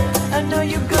good, I know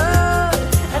you're good,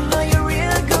 I know you're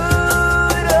real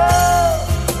good. Oh,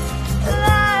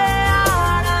 la la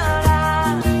la la,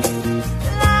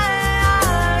 la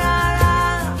la la.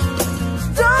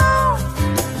 Don't,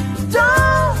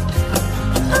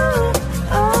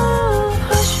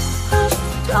 hush, hush,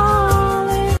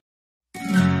 darling.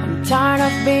 I'm tired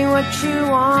of being what you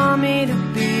want me to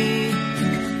be,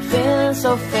 feeling so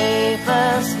so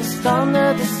faithless, just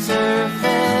under the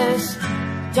surface.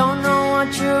 Don't know what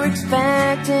you're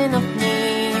expecting of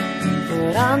me,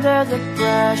 but under the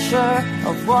pressure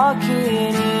of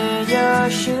walking in your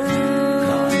shoes,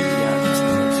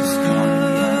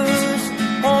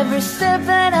 every step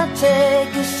that I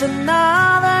take is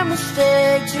another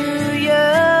mistake to you.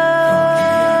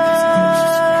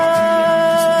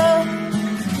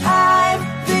 I've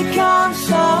become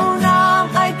so numb,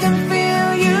 I can feel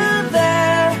you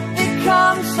there.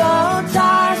 Become so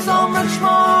tired, so much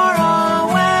more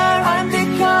aware. I'm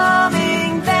becoming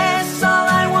this, all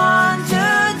I want to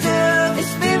do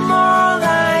is be more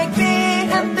like me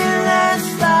and be less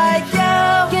like you.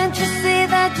 Can't you see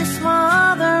that you're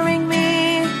smothering me,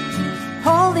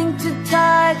 holding too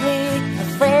tightly,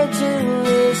 afraid to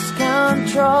lose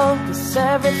control? 'Cause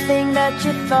everything that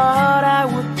you thought I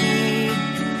would be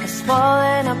is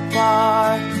falling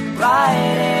apart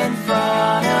right in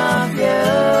front of you.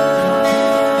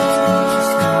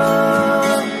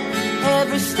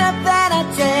 Every step that I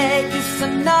take is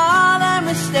another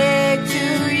mistake to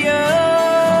you,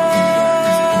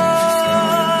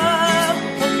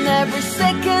 and every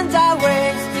second I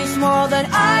waste is more than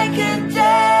I can take.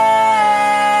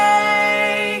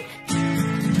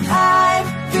 I've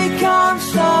become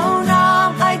so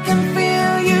numb, I can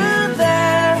feel you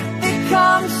there.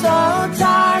 Become so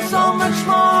tired, so much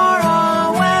more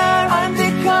aware. I'm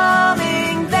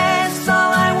becoming this,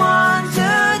 all I want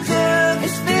to do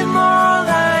is be more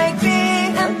like me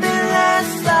and be less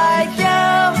like you.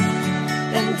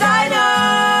 And I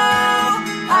know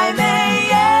I may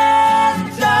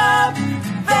end up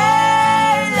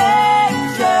failing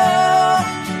too,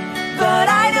 but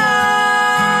I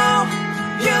know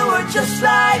you were just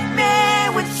like me,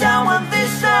 with someone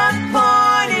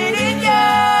disappointed in you.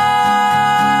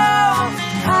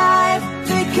 I've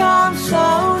become so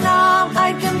numb, I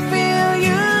can feel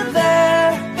you there.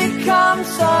 Become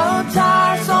so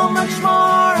tired, so much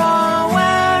more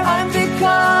aware. I'm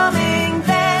becoming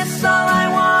this, all I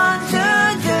want to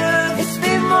do is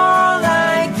be more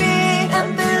like me and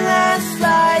be less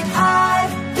like.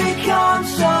 I've become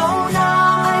so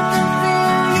numb, I can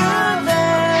feel you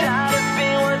there. Try to be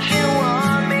what you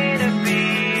want me to be.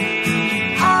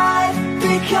 I've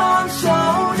become so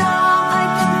numb, I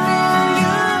can feel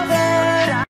you there.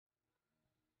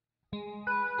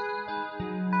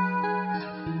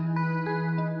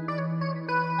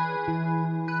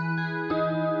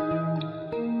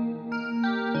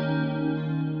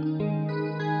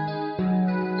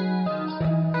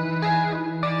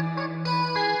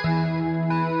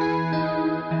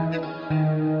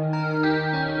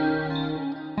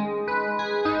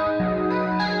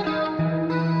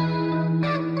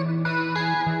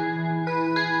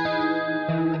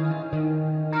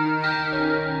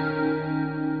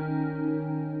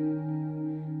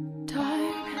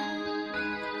 Dark,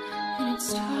 and it's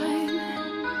time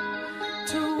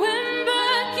to win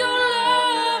back your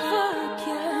love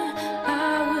again.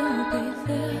 I will be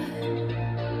there.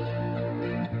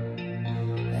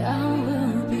 I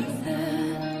will be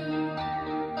there.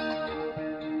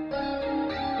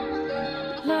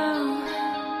 Love,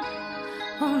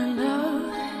 only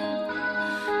love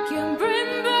can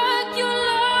bring back your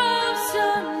love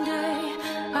someday.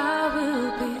 I will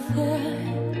be there.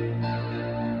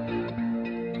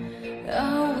 I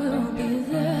will be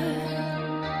there.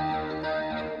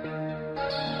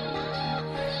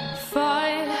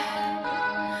 Fight,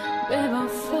 babe,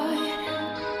 I'll fight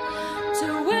to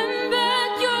win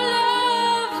back your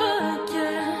love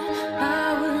again. I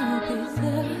will be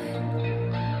there.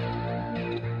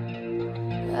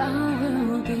 I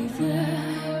will be there.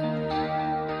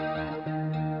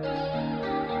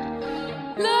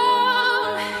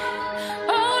 Love,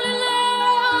 only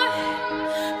love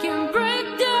can break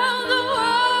down the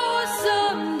walls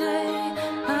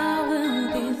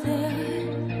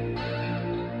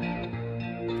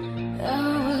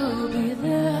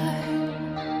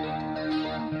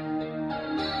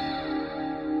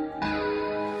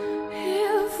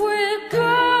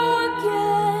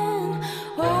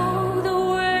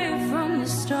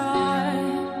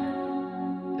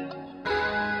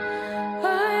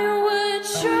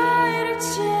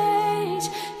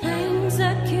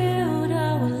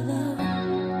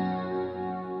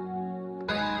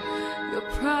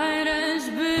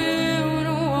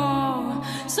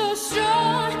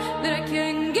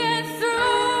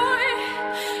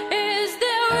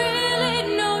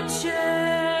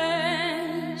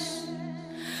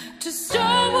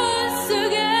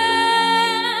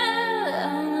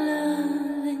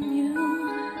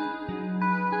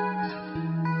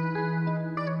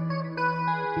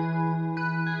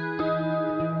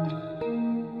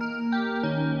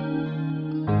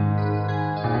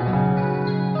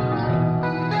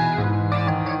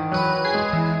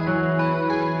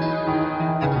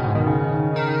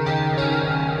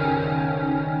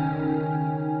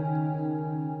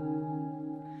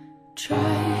Try,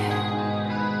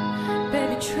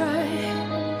 baby, try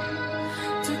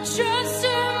to trust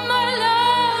in my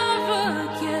love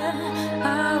again. I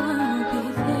will be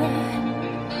there.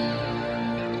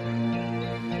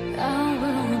 I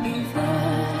will be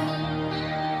there.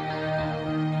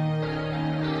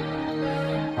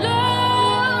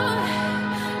 Love,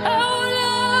 oh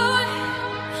Lord,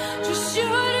 just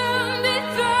shouldn't be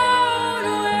thrown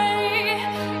away.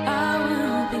 I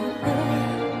will be there.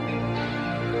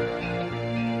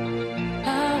 I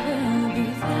will be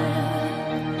there.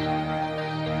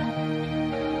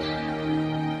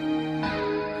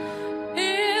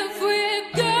 If we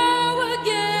go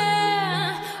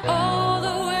again, all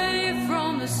the way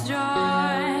from the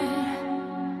start,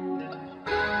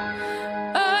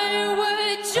 I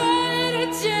would try to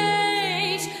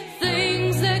change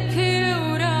things that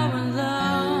killed our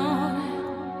love.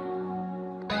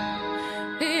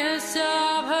 Yes,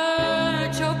 I've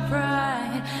hurt your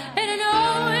pride, and I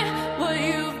know what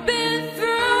you've been through.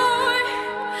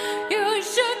 You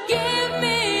should give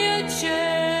me a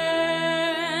chance.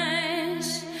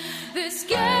 This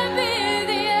can't be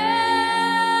the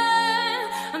end.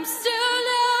 I'm still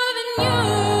loving you.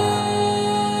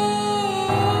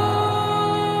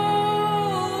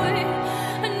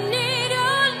 I need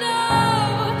your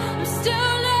love. I'm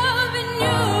still loving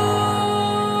you.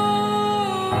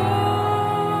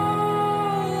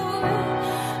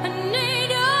 I need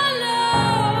your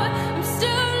love. I'm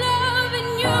still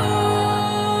loving you.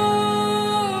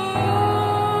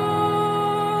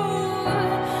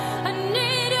 I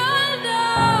need your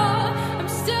love. I'm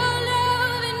still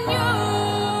loving you.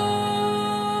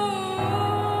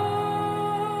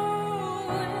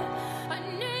 I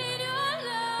need your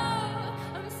love.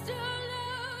 I'm still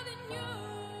loving you.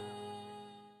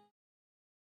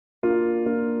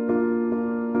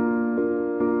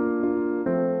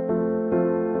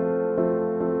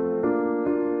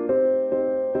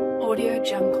 Audio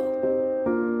Jungle.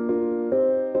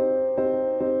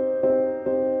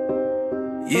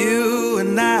 You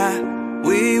and I,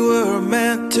 we were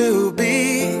meant to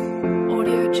be.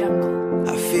 Audio Jungle.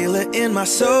 I feel it in my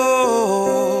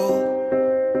soul.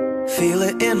 Feel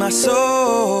it in my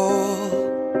soul.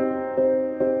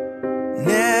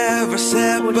 Never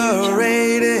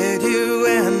separated, you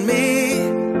and me.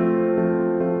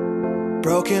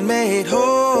 Broken made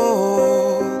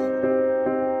whole.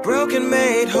 Broken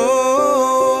made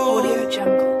whole. Audio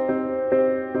Jungle.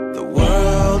 The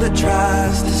world that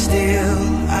tries to steal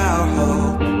our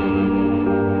hope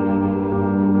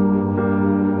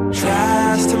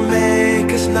tries to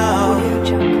make us numb, Audio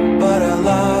Jungle. but our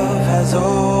love has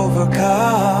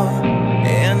overcome.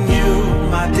 And you,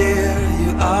 my dear,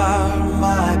 you are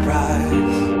my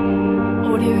prize.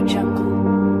 Audio Jungle.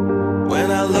 When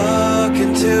I look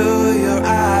into your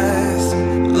eyes,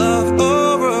 love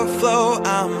overflow,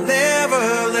 I'm never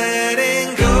letting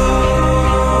go.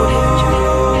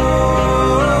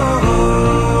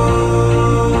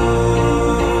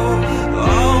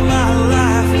 All my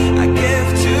life I give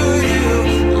to you.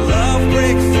 Love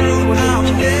breakthrough, I'm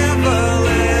never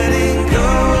letting go.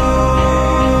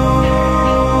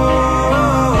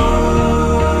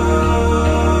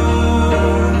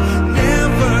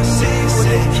 Never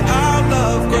ceasing, our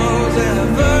love grows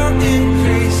ever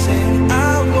increasing.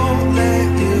 I won't let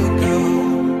you go.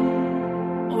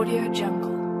 Audio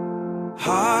Jungle.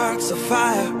 Hearts of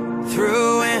fire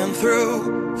through and through.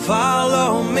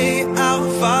 Follow me, I'll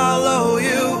follow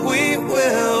you. We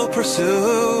will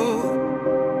pursue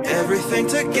everything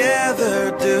together.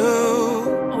 Do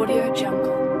Audio Jungle.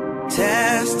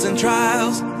 tests and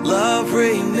trials, love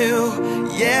renew.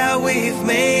 Yeah, we've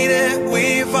made it.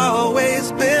 We've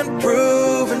always been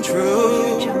proven Audio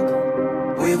true. Jungle.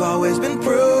 We've always been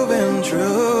proven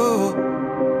true.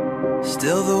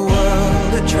 Still the world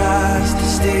that tries to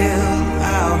steal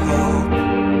our hope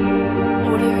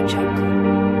Audio Jungle.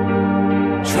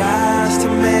 tries to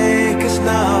make us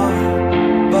numb,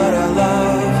 but our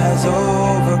love has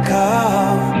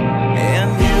overcome. And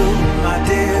you, my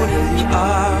dear, you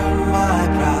are my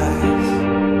prize.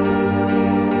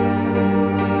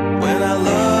 When I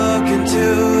look into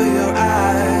your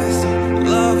eyes,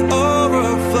 love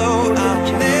overflow, I'm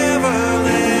never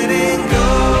letting go.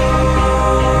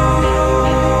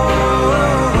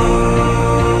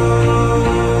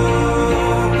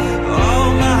 All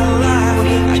my life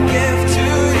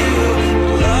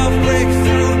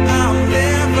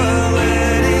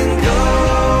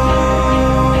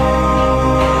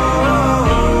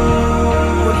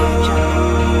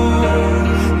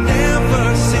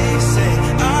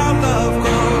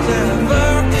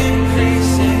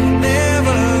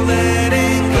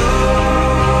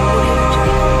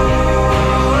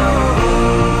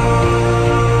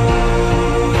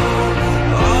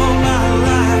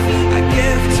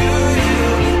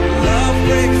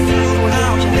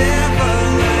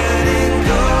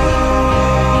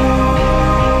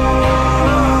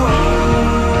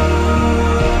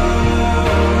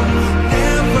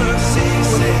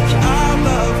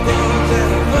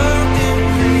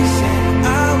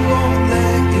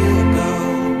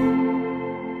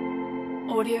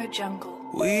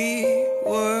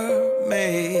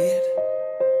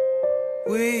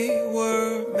we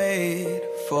were made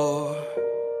for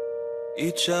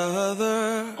each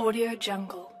other. Audio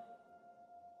Jungle.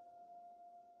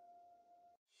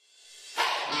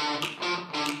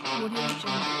 Audio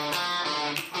Jungle.